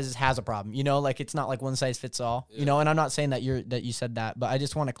criticizes has a problem. You know, like it's not like one size fits all. Yeah. You know, and I'm not saying that you said that, but I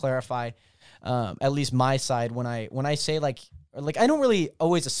just want to clarify at least my side when I say like or like I don't really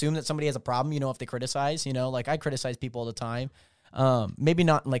always assume that somebody has a problem, if they criticize, like I criticize people all the time. Maybe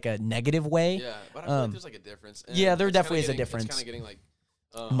not in like a negative way. Yeah, but I feel like there's like a difference. And yeah, there definitely is a difference. It's kind of getting like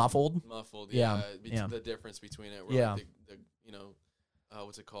muffled. Yeah. The difference between it. Where like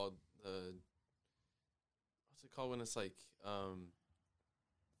what's it called? What's it called when it's like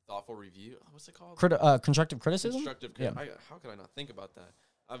thoughtful review? What's it called? Constructive criticism. Constructive. How could I not think about that?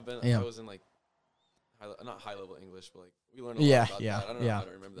 I was in like not high level English, but like we learned a lot about that. I don't know how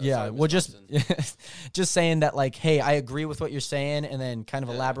to remember that. Yeah, well, just saying that, like, hey, I agree with what you're saying, and then kind of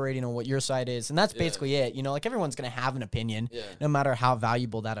elaborating on what your side is, and that's basically it. Like everyone's gonna have an opinion, no matter how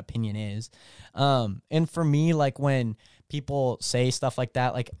valuable that opinion is. And for me, like when people say stuff like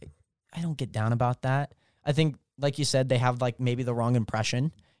that, like I don't get down about that. I think, like you said, they have like maybe the wrong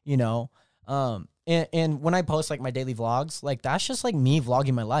impression, And when I post like my daily vlogs, like that's just like me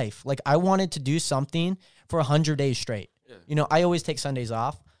vlogging my life. Like I wanted to do something for 100 days straight. Yeah. I always take Sundays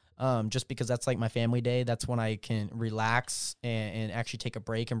off, just because that's like my family day. That's when I can relax and actually take a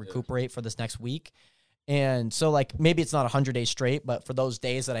break and recuperate for this next week. And so like maybe it's not 100 days straight, but for those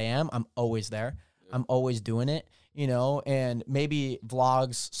days that I'm always there. Yeah. I'm always doing it, and maybe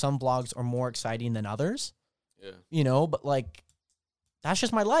some vlogs are more exciting than others. Yeah. But like that's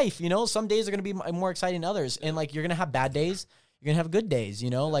just my life, Some days are going to be more exciting than others. And, like, you're going to have bad days. You're going to have good days,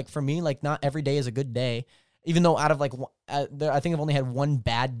 Like, for me, like, not every day is a good day. Even though out of, like, I think I've only had one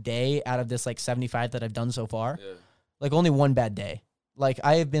bad day out of this, like, 75 that I've done so far. Yeah. Like, only one bad day. Like,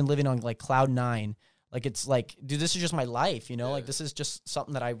 I have been living on, like, cloud 9. Like, it's like, dude, this is just my life, Like, this is just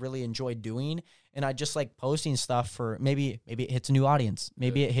something that I really enjoy doing. And I just like posting stuff for maybe it hits a new audience.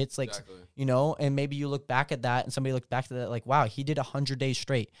 Maybe it hits like, and maybe you look back at that and somebody looked back to that like, wow, he did 100 days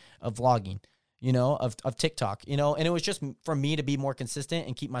straight of vlogging, of TikTok, and it was just for me to be more consistent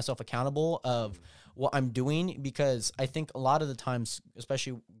and keep myself accountable of what I'm doing, because I think a lot of the times,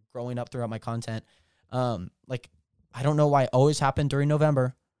 especially growing up throughout my content, like I don't know why it always happened during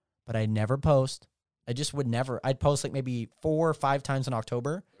November, but I never post. I just would never. I'd post like maybe 4 or 5 times in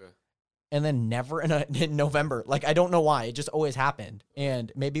October. Okay. And then never in November. Like, I don't know why. It just always happened.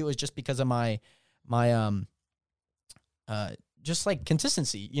 And maybe it was just because of my just like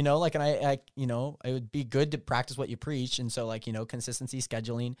consistency, like, and I it would be good to practice what you preach. And so like, consistency,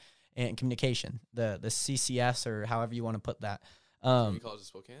 scheduling, and communication, the CCS or however you want to put that. Community College of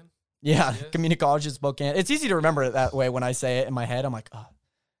Spokane? Yeah. Community College of Spokane. It's easy to remember it that way. When I say it in my head, I'm like, oh,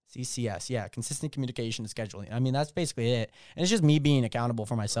 CCS, yeah, consistent communication and scheduling. I mean, that's basically it. And it's just me being accountable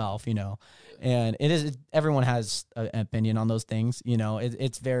for myself, and everyone has an opinion on those things,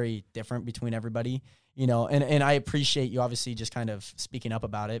 it's very different between everybody, and I appreciate you obviously just kind of speaking up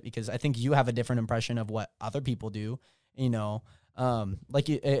about it, because I think you have a different impression of what other people do, like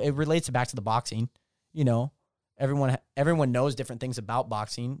it relates back to the boxing, Everyone knows different things about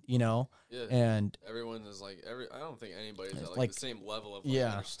boxing, and everyone is like I don't think anybody's at like the same level of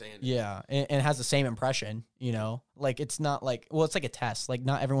understanding. Yeah, and has the same impression, Like it's not like, well, it's like a test. Like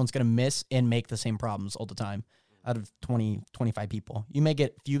not everyone's gonna miss and make the same problems all the time. Out of 20, 25 people, you may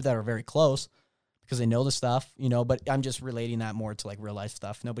get a few that are very close because they know the stuff, But I'm just relating that more to like real life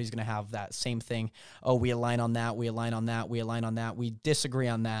stuff. Nobody's gonna have that same thing. Oh, we align on that. We align on that. We align on that. We disagree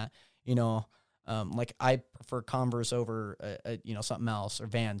on that. Like I prefer Converse over, something else, or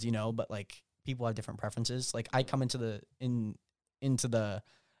Vans, but like people have different preferences. Like I come into the,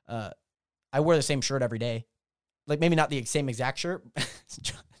 I wear the same shirt every day. Like maybe not the same exact shirt.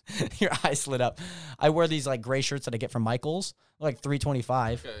 Your eyes lit up. I wear these like gray shirts that I get from Michaels, like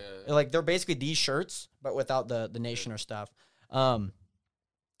 $325. Okay, yeah. Like they're basically these shirts, but without the nation or stuff.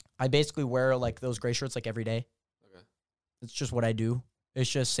 I basically wear like those gray shirts like every day. Okay. It's just what I do. It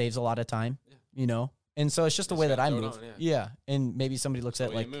just saves a lot of time. Yeah. And so it's just the way that I move. Yeah. And maybe somebody looks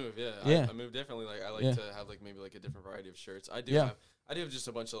at like, you move. Yeah. I move differently. Like I like to have like maybe like a different variety of shirts. I do have just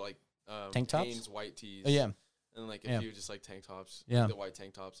a bunch of like tank tops, Hanes white tees. Yeah. And like a few just like tank tops. Yeah. Like the white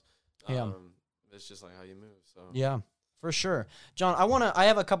tank tops. It's just like how you move. So yeah, for sure. John, I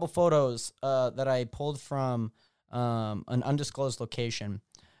have a couple photos that I pulled from an undisclosed location.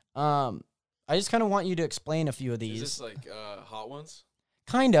 I just kind of want you to explain a few of these. Is this like hot ones?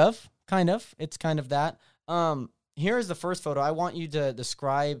 Kind of. It's kind of that. Here is the first photo. I want you to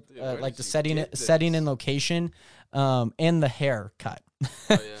describe like the setting and location, and the haircut.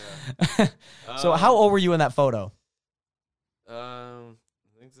 Oh, yeah. So how old were you in that photo? I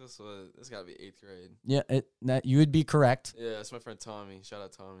think this got to be 8th grade. Yeah, you would be correct. Yeah, it's my friend Tommy. Shout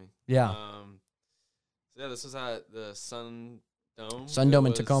out Tommy. Yeah. So yeah, this was at the Sun Sun Dome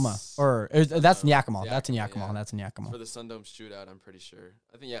in Tacoma, or that's in Yakima. That's in Yakima. Yeah. That's in Yakima. For the Sun Dome shootout, I'm pretty sure.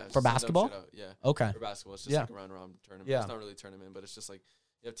 I think For basketball. Yeah. Okay. For basketball, it's just like a round-robin tournament. Yeah. It's not really a tournament, but it's just like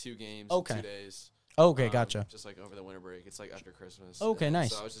you have 2 games in 2 days. Okay, gotcha. Just like over the winter break. It's like after Christmas. Okay,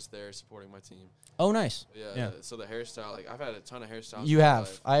 nice. So I was just there supporting my team. Oh, nice. Yeah. So the hairstyle, like I've had a ton of hairstyles. You have.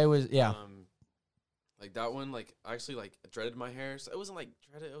 I was, like that one, like I actually like dreaded my hair. So it wasn't like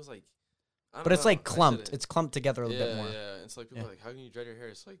dreaded. It was like, but it's like clumped. It's clumped together a little bit more. Yeah. And it's like people are like, how can you dread your hair?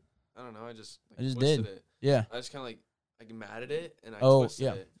 It's like, I don't know. I just did it. Yeah. I just kind of like matted it and I twisted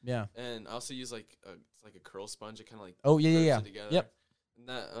it. Yeah. And I also use like a curl sponge. It kind of like it together. Yep. And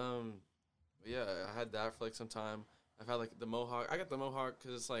that yeah, I had that for like some time. I've had like the mohawk. I got the mohawk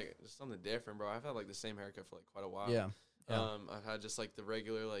because it's like it's something different, bro. I've had like the same haircut for like quite a while. Yeah. I've had just like the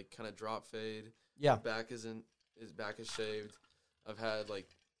regular like kind of drop fade. Yeah. His back is shaved. I've had like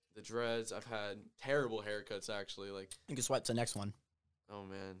the dreads. I've had terrible haircuts actually. Like you can swipe to the next one. Oh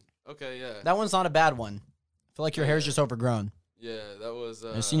man. Okay, yeah. That one's not a bad one. I feel like your hair's just overgrown. Yeah, that was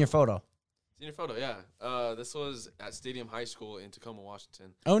senior photo. Senior photo, yeah. This was at Stadium High School in Tacoma,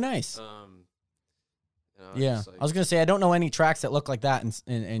 Washington. Oh, nice. Yeah. Like, I was gonna say I don't know any tracks that look like that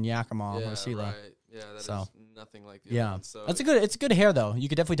in Yakima or Sela. Right. Yeah, that is nothing like the other one. So it's a good hair though. You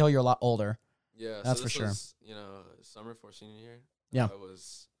could definitely tell you're a lot older. Yeah, that's so for sure. Was, summer for senior year. Yeah. I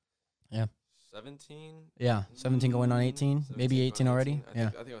was 17. Yeah, 17 going on 18, maybe 18 already. I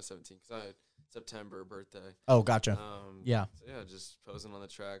think I was 17 because I had September birthday. Oh, gotcha. So just posing on the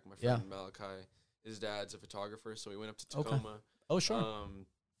track. My friend Malachi, his dad's a photographer, so we went up to Tacoma. Okay. Oh, sure.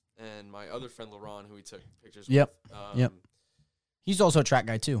 And my other friend LaRon, who we took pictures with. Yep. He's also a track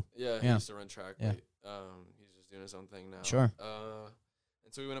guy too. Yeah, he used to run track. Yeah. He's just doing his own thing now. Sure.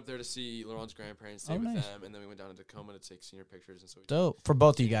 And so we went up there to see LaRon's grandparents, stay with them, and then we went down to Tacoma to take senior pictures. And so dope for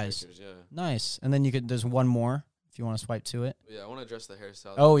both of you guys. Pictures, yeah. Nice. And then there's one more if you want to swipe to it. Yeah, I want to address the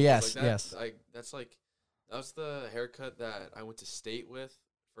hairstyle. Oh yes, yes. That was the haircut that I went to state with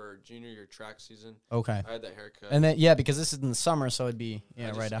for junior year track season. Okay. I had that haircut. And then because this is in the summer, so it'd be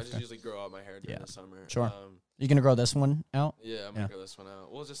right after. I just usually grow out my hair during the summer. Sure. You gonna grow this one out? Yeah, I'm gonna grow this one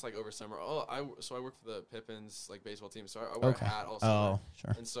out. Well, just like over summer. I work for the Pippins like baseball team, so I wear a hat all summer. Oh,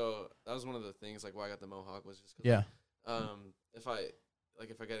 sure. And so that was one of the things like why I got the mohawk was just cause if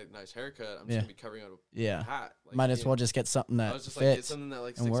I get a nice haircut, I'm just gonna be covering out a hat. Like, might as well just get something that fits. Get something that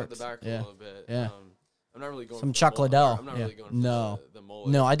like sticks out the back a little bit. Yeah. I'm not really going some for chocolate Dell. I'm not really going for the mullet.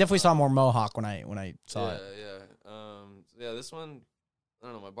 No, I definitely saw more mohawk when I saw it. Yeah. This one, I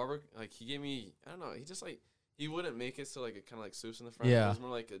don't know. My barber, like, he gave me, I don't know. He just like he wouldn't make it so like it kind of like swoops in the front. Yeah. It was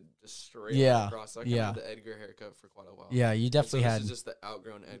more like a just straight across. So I had the Edgar haircut for quite a while. Yeah, you definitely had. This is just the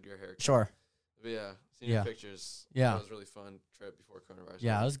outgrown Edgar haircut. Sure. But senior pictures. Yeah. That was really fun trip before coronavirus.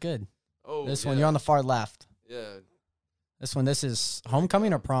 Yeah, it was good. Oh, this one, you're on the far left. Yeah. This is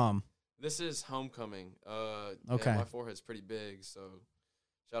homecoming or prom? This is homecoming. Okay. My forehead's pretty big, so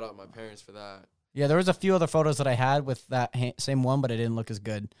shout out my parents for that. Yeah, there was a few other photos that I had with that same one, but it didn't look as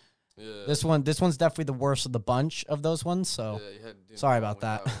good. Yeah. This one's definitely the worst of the bunch of those ones. So sorry about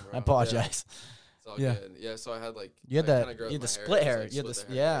that. I apologize. It's all good. Yeah, so I had like you had the split hair. You had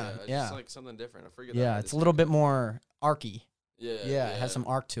the just like something different. I forget. Yeah, it's a little bit more archy. Yeah. It has some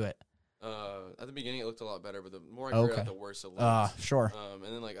arc to it. At the beginning it looked a lot better, but the more I grew out, the worse it looked. Sure. And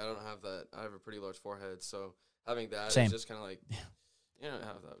then like I don't have that. I have a pretty large forehead, so having that Same. is just kind of like you don't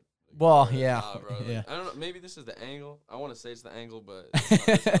have that. Well, yeah. Like, yeah. I don't know. Maybe this is the angle. I want to say it's the angle, but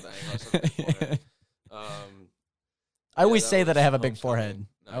it's not the angle. It's not the forehead. I always say that I have a big forehead.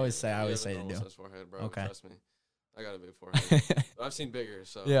 No, I always say to do. Forehead, bro. Okay. Trust me. I got a big forehead. But I've seen bigger,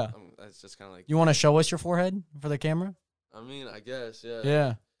 so it's just kind of like. You want to show us your forehead for the camera? I mean, I guess, yeah.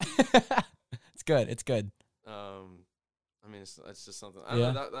 Yeah. It's good. It's good. I mean, it's just something. I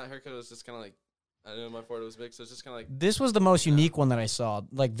don't know. That haircut was just kind of like. I didn't know my forehead was big, so it's just kind of like... This was the most unique one that I saw,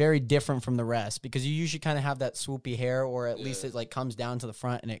 like very different from the rest, because you usually kind of have that swoopy hair, or at least it like comes down to the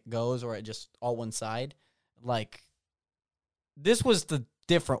front and it goes, or it just all one side. Like, this was the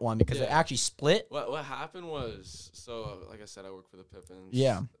different one because it actually split. What happened was, so like I said, I work for the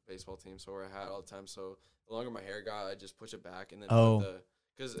Pippins baseball team, so I wear a hat all the time. So the longer my hair got, I just push it back and then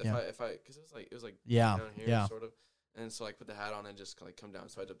because because it was like down here sort of, and so I put the hat on and just like come down,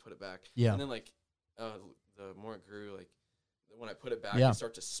 so I had to put it back. And then like. The more it grew, like when I put it back, it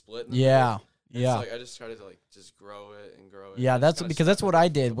start to split. So, like I just started to like just grow it and grow it. Yeah, that's because that's what I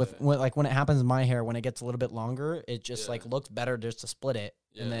did with when it happens in my hair. When it gets a little bit longer, it just like looked better just to split it,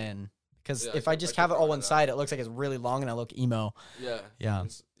 and then because if I just have it all one side, it looks like it's really long and I look emo. Yeah.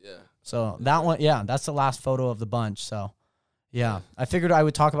 So that one, that's the last photo of the bunch. So I figured I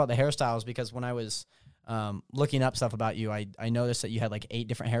would talk about the hairstyles because when I was looking up stuff about you, I noticed that you had like 8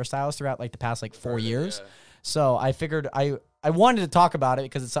 different hairstyles throughout like the past like 4 years. Yeah. So I figured I wanted to talk about it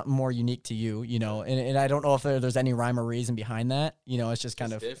because it's something more unique to you, you know, and I don't know if there's any rhyme or reason behind that. You know, it's just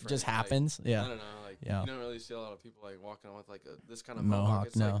kind of different. Just happens. Like, yeah. I don't know. Like, you don't really see a lot of people like walking on with like this kind of mohawk.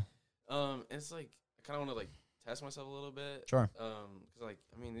 It's no. Like, it's like I kind of want to like test myself a little bit. Sure. Because like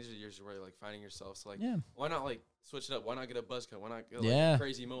I mean these are years where you're like finding yourself. So like, why not like switch it up? Why not get a buzz cut? Why not get like a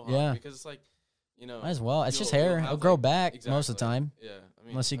crazy mohawk? Yeah. Because it's like, you know, might as well. It's just hair. It'll grow back most of the time. Yeah. I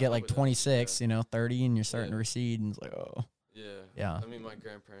mean, unless you get like 26, you know, 30, and you're starting to recede, and it's like, oh. Yeah. Yeah. I mean, my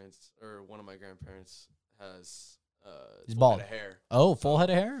grandparents, or one of my grandparents, has he's bald. Head of hair. Oh, full head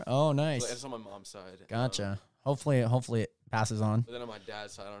of hair. Oh, nice. It's on my mom's side. Gotcha. Hopefully it passes on. But then on my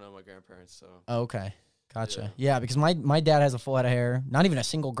dad's side, I don't know my grandparents. So. Oh, okay. Gotcha. Yeah, because my dad has a full head of hair, not even a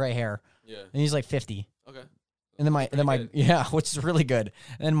single gray hair. Yeah. And he's like 50. Okay. And then my yeah, which is really good.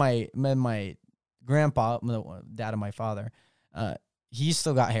 And then my grandpa, the dad of my father, he's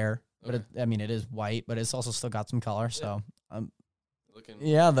still got hair, but it is white, but it's also still got some color. So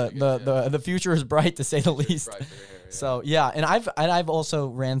the future is bright, to say the least. So and I've also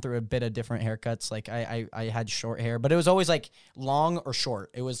ran through a bit of different haircuts. Like I had short hair, but it was always like long or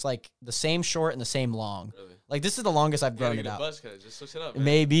short. It was like the same short and the same long. Really? Like this is the longest I've grown it out. Buzz cut. Just switch it up. Man.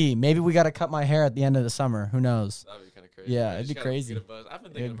 Maybe we got to cut my hair at the end of the summer. Who knows? That'd be kind of crazy. Yeah, it'd be crazy. Get a buzz. I've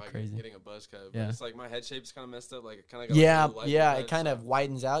been thinking about getting a buzz cut, but it's like my head shape's kind of messed up. Like it kind of it kind of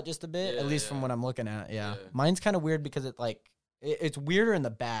widens out just a bit, at least from what I'm looking at. Yeah. Mine's kind of weird because it's weirder in the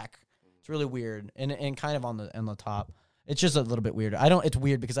back. It's really weird, and kind of on the top. It's just a little bit weird. It's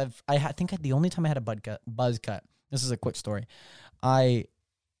weird because I think the only time I had a buzz cut. This is a quick story. I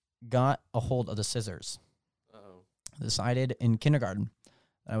got a hold of the scissors. Decided in kindergarten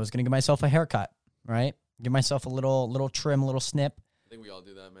I was gonna give myself a haircut. Right, give myself a little trim, a little snip. I think we all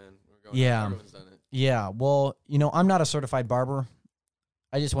do that, man. Everyone's done it. Yeah. Well, you know, I'm not a certified barber.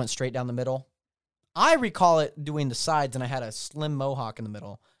 I just went straight down the middle. I recall it doing the sides, and I had a slim mohawk in the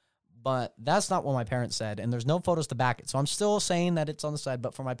middle. But that's not what my parents said, and there's no photos to back it. So I'm still saying that it's on the side,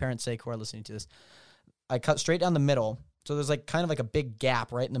 but for my parents' sake who are listening to this, I cut straight down the middle. So there's like kind of like a big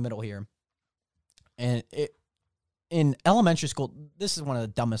gap right in the middle here. And in elementary school, this is one of the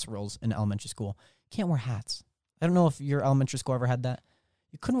dumbest rules in elementary school. You can't wear hats. I don't know if your elementary school ever had that.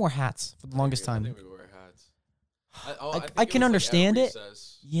 You couldn't wear hats for the longest time. I think we wear hats. I can understand it.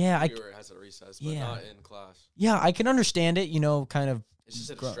 Yeah, I wear hats at recess, but not in class. Yeah, I can understand it. You know, kind of. It's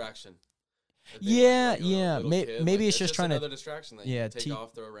just a distraction. Yeah. Maybe it's just trying another distraction that you take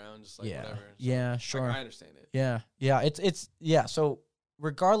off, throw around, just like whatever. So, yeah, sure. I understand it. Yeah. It's So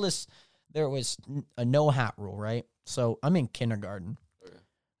regardless, there was a no hat rule, right? So I'm in kindergarten. Okay.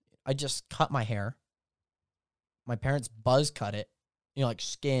 I just cut my hair. My parents buzz cut it, you know, like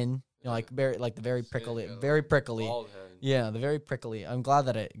skin, you know, like the very prickly, very prickly. Yeah, the very prickly. I'm glad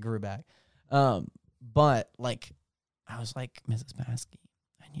that it grew back. But like, I was like, Mrs. Maskey,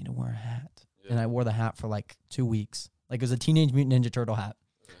 I need to wear a hat. Yeah. And I wore the hat for like 2 weeks. Like it was a Teenage Mutant Ninja Turtle hat.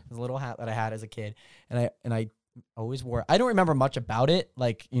 Okay. It was a little hat that I had as a kid. And I always wore it. I don't remember much about it,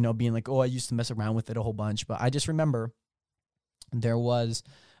 like, you know, being like, oh, I used to mess around with it a whole bunch. But I just remember there was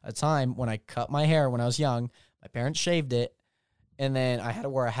a time when I cut my hair when I was young. My parents shaved it, and then I had to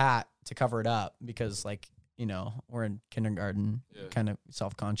wear a hat to cover it up because, like, you know, we're in kindergarten, kind of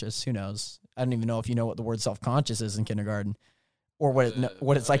self-conscious. Who knows? I don't even know if you know what the word self-conscious is in kindergarten or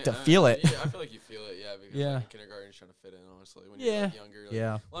what it's like to feel it. Yeah, I feel like you feel it, because like in kindergarten you're trying to fit in, honestly. When you're like younger.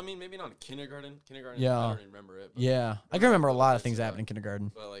 Like, well, I mean, maybe not in kindergarten. I don't remember it. But I can remember a lot of things that happened in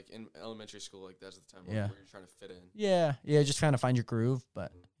kindergarten. But like in elementary school, like that's the time where you're trying to fit in. Yeah, just trying to find your groove.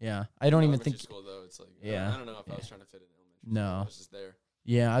 But I don't even think. School though, it's like I don't know if I was trying to fit in elementary. No, I was just there.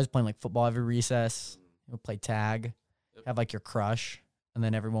 Yeah, I was playing like football every recess. We'll play tag, have like your crush, and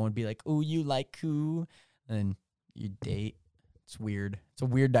then everyone would be like, "Oh, you like who?" And then you date. It's weird. It's a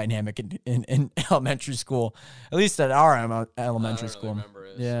weird dynamic in elementary school, at least at our elementary school. Really remember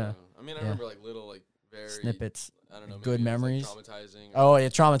it, so. I mean, I remember like little like very snippets. I don't know. Good memories. Like traumatizing. Oh yeah,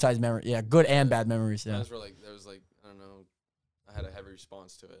 traumatized memories. Yeah, good and bad memories. Yeah. There was like I don't know. I had a heavy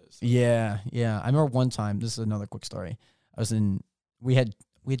response to it. So. Yeah. I remember one time. This is another quick story. We had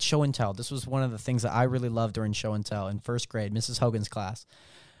show and tell. This was one of the things that I really loved during show and tell in first grade, Mrs. Hogan's class.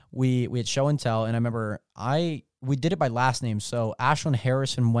 We had show and tell, and I remember we did it by last name. So Ashlyn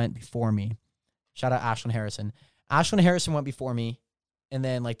Harrison went before me. Shout out Ashlyn Harrison. Ashlyn Harrison went before me, and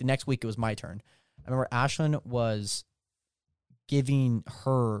then like the next week it was my turn. I remember Ashlyn was giving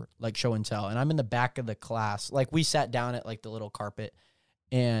her like show and tell, and I'm in the back of the class. Like we sat down at like the little carpet,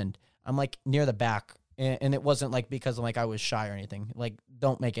 and I'm like near the back. And it wasn't like because like I was shy or anything. Like,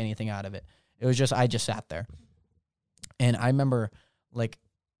 don't make anything out of it. It was just, I just sat there. And I remember, like,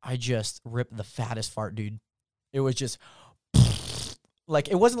 I just ripped the fattest fart, dude. It was just, like,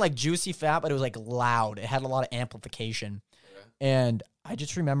 it wasn't like juicy fat, but it was like loud. It had a lot of amplification. Okay. And I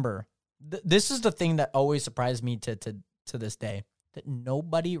just remember, this is the thing that always surprised me to this day, that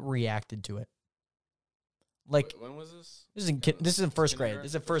nobody reacted to it. Like, when was this? This is in first grade. This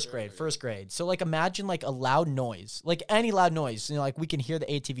is in first grade. First grade. So, like, imagine, like, a loud noise. Like, any loud noise. You know, like, we can hear the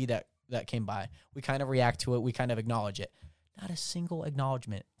ATV that came by. We kind of react to it. We kind of acknowledge it. Not a single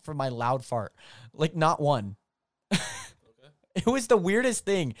acknowledgement for my loud fart. Like, not one. Okay. It was the weirdest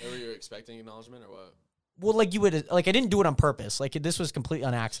thing. Were you expecting acknowledgement or what? Well, like, you would, like, I didn't do it on purpose. Like, this was completely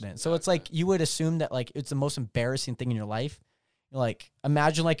on accident. So, it's like, you would assume that, like, it's the most embarrassing thing in your life. Like,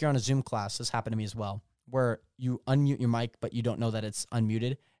 imagine, like, you're on a Zoom class. This happened to me as well, where you unmute your mic, but you don't know that it's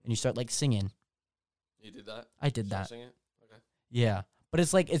unmuted, and you start, like, singing. You did that? I did that. Singing? Okay. Yeah. But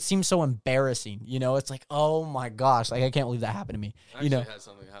it's like, it seems so embarrassing, you know? It's like, oh my gosh, like, I can't believe that happened to me. I actually had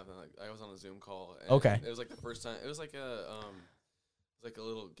something happen. Like, I was on a Zoom call. And okay. It was like the first time. It was like a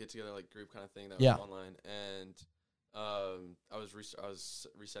little get together, like, group kind of thing that was online. And I was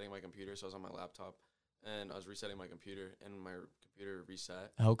resetting my computer, so I was on my laptop, and I was resetting my computer, and my computer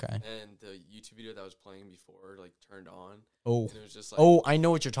reset. Okay. And the YouTube video that was playing before, like, turned on. Oh. And it was just like, oh, I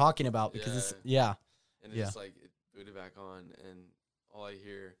know what you're talking about, because it's, And it just, like, it booted back on, and all I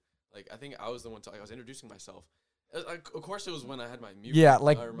hear, like, I think I was the one talking. I was introducing myself. Of course, it was when I had my mute. Yeah,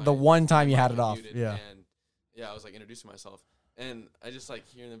 like, the one time you had it off. Yeah. And, I was, like, introducing myself. And I just, like,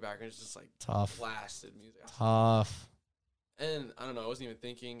 hear in the background, it's just, like, tough. Blasted music. Tough. And, I don't know, I wasn't even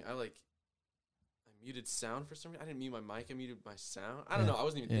thinking. I muted sound for some reason. I didn't mute my mic. I muted my sound. I don't know. I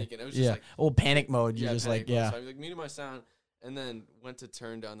wasn't even thinking. It was just, like. Oh, panic mode. You're just, like, So I, like, muted my sound. And then went to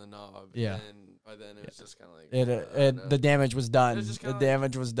turn down the knob. Yeah. And by then it was just kind of like the damage was done. The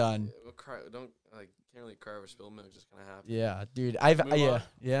damage was done. Can't really cry over spilled milk. Just kind of happen. Yeah, dude.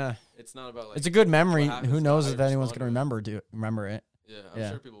 Yeah. It's not about like. It's a good memory. Who knows if anyone's gonna remember it? Yeah, I'm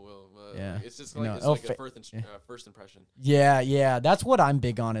sure people will. But it's just like it's like a first impression. Yeah. That's what I'm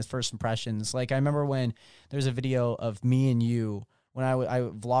big on is first impressions. Like I remember when there's a video of me and you when I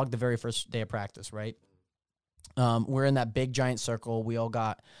vlogged the very first day of practice, right? We're in that big giant circle. We all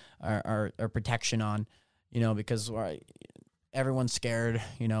got our protection on, you know, because everyone's scared.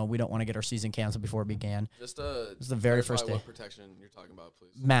 You know, we don't want to get our season canceled before it began. Just this is the very first day. What protection you're talking about,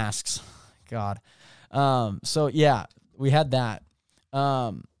 please? Masks. God. So yeah, we had that.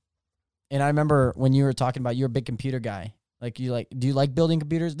 And I remember when you were talking about you're a big computer guy. Do you like building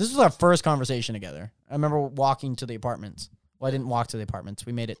computers? This was our first conversation together. I remember walking to the apartments. Well, I didn't walk to the apartments.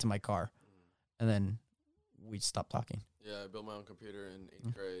 We made it to my car, and then we stopped talking. Yeah, I built my own computer in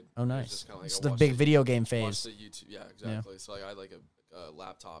 8th grade. Oh, nice. It's the big video game phase. The YouTube, yeah, exactly. Yeah. So I had like a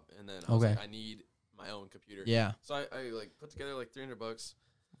laptop, and then I was like, I need my own computer. Yeah. So I like put together like $300.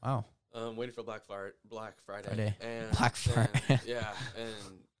 Wow. Waiting for Black Friday. And Black Friday. Yeah,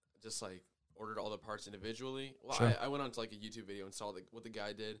 and just like ordered all the parts individually. Well, sure. I went on to like a YouTube video and saw what the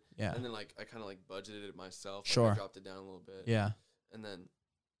guy did. Yeah. And then like I kind of like budgeted it myself. Sure. Like, I dropped it down a little bit. Yeah. And then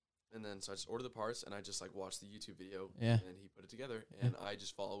so I just ordered the parts, and I just like watched the YouTube video. Yeah. And he put it together, and I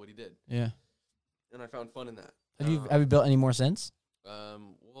just followed what he did. Yeah. And I found fun in that. Have you built any more since?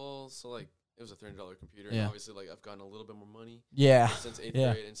 Well, so like it was a $300 computer. Yeah. And obviously, like I've gotten a little bit more money. Yeah. Since 8th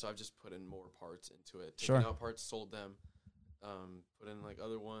grade, and so I've just put in more parts into it. Sure. Taken out parts, sold them. Put in like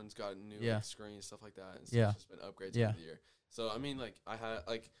other ones, got new like, screens, stuff like that. And so it's just been upgrades over the year. So I mean, like I had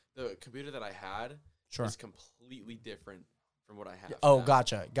like the computer that I had is completely different from what I have. Oh, now.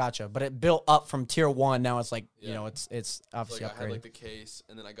 gotcha. But it built up from tier 1. Now it's like you know, it's obviously so, like, upgraded. I had like the case,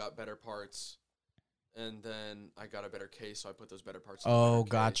 and then I got better parts, and then I got a better case, so I put those better parts. In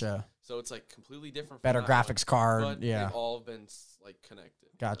gotcha. Case. So it's like completely different. Better graphics card. But they've all been like connected.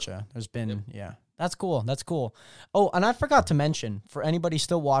 Gotcha. You know? There's been That's cool. Oh, and I forgot to mention for anybody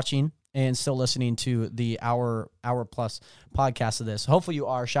still watching and still listening to the hour plus podcast of this. Hopefully you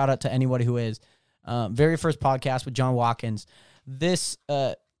are. Shout out to anybody who is. Very first podcast with John Watkins. This,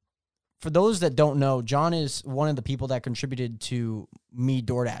 for those that don't know, John is one of the people that contributed to me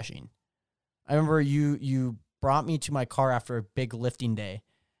DoorDashing. I remember you brought me to my car after a big lifting day,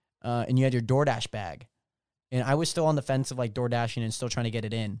 and you had your DoorDash bag, and I was still on the fence of like DoorDashing and still trying to get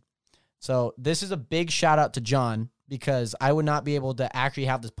it in. So this is a big shout out to John because I would not be able to actually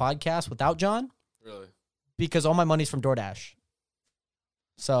have this podcast without John. Really? Because all my money's from DoorDash.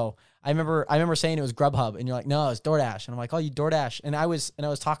 So I remember saying it was Grubhub, and you're like, no, it's DoorDash, and I'm like, oh, you DoorDash, and I was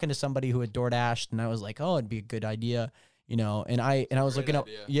talking to somebody who had DoorDashed, and I was like, oh, it'd be a good idea, you know, and I was looking up,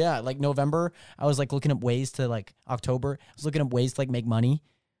 like November, I was like looking up ways to like October, I was looking up ways to like make money,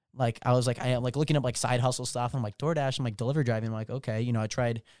 like I was like, I am like looking up like side hustle stuff. And I'm like DoorDash, I'm like delivery driving. I'm like, okay, you know, I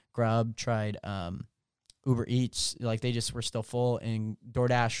tried Grub, tried Uber Eats, like they just were still full. And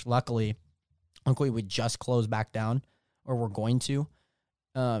DoorDash, luckily we just closed back down, or we're going to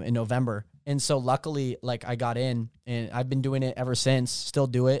in November. And so luckily, like I got in, and I've been doing it ever since. Still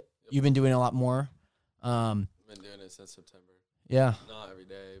do it. Yep. You've been doing it a lot more. I've been doing it since September. Yeah. Not every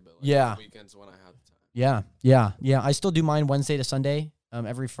day, but like yeah, weekends when I have the time. Yeah. I still do mine Wednesday to Sunday,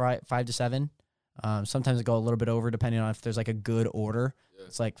 every Friday, 5 to 7. Sometimes I go a little bit over depending on if there's like a good order. Yeah.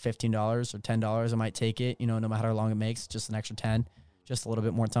 It's like $15 or $10. I might take it, you know, no matter how long it makes, just an extra 10, just a little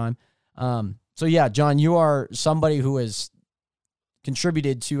bit more time. So yeah, John, you are somebody who has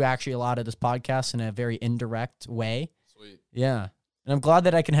contributed to actually a lot of this podcast in a very indirect way. Sweet. Yeah. And I'm glad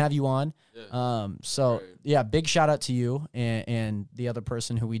that I can have you on. Yeah. So great. Yeah, big shout out to you and the other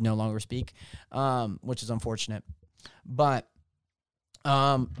person who we no longer speak, which is unfortunate. But,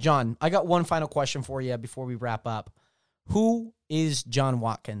 John, I got one final question for you before we wrap up. Who is John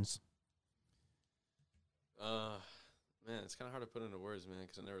Watkins? Man, it's kind of hard to put into words, man,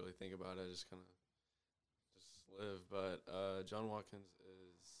 because I never really think about it. I just kind of live. But John Watkins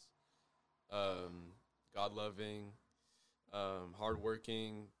is God-loving,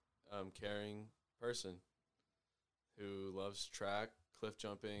 hardworking, caring person who loves track, cliff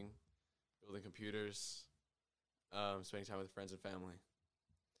jumping, building computers, spending time with friends and family.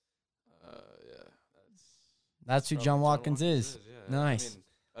 Yeah, that's who John Watkins is. Yeah. Nice. I mean,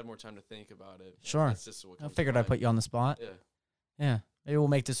 I had more time to think about it. Sure. That's just what I figured I'd put you on the spot. Yeah. Maybe we'll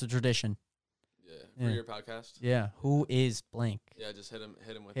make this a tradition. Yeah. For your podcast. Yeah. Who is blank? Yeah. Just hit him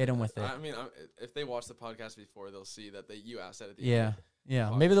with it. I mean, if they watch the podcast before, they'll see that you asked that at the end. Yeah.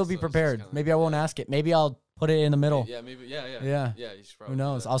 Maybe they'll be prepared. Maybe I won't ask it. Maybe I'll put it in the middle. Yeah. Maybe. Yeah. Yeah. You should probably. Who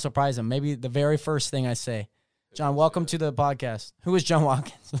knows? I'll surprise him. Maybe the very first thing I say. John, welcome to the podcast. Who is John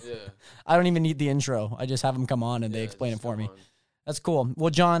Watkins? Yeah. I don't even need the intro. I just have him come on and they explain it for me. That's cool. Well,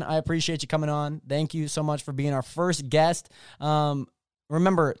 John, I appreciate you coming on. Thank you so much for being our first guest.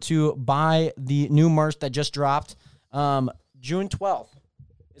 Remember to buy the new merch that just dropped. June 12th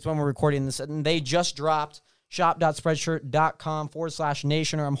is when we're recording this. And they just dropped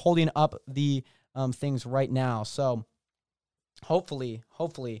shop.spreadshirt.com/nationer. I'm holding up the things right now. So hopefully,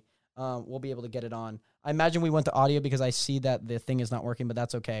 we'll be able to get it on. I imagine we went to audio because I see that the thing is not working, but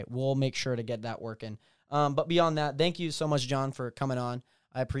that's okay. We'll make sure to get that working. But beyond that, thank you so much, John, for coming on.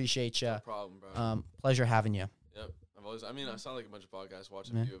 I appreciate you. No problem, bro. Pleasure having you. Yep. I saw like a bunch of podcasts,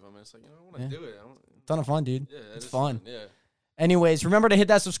 watching a few of them, and it's like, I want to do it. Ton of fun, dude. Yeah, it's fun. Yeah. Anyways, remember to hit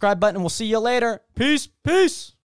that subscribe button, and we'll see you later. Peace.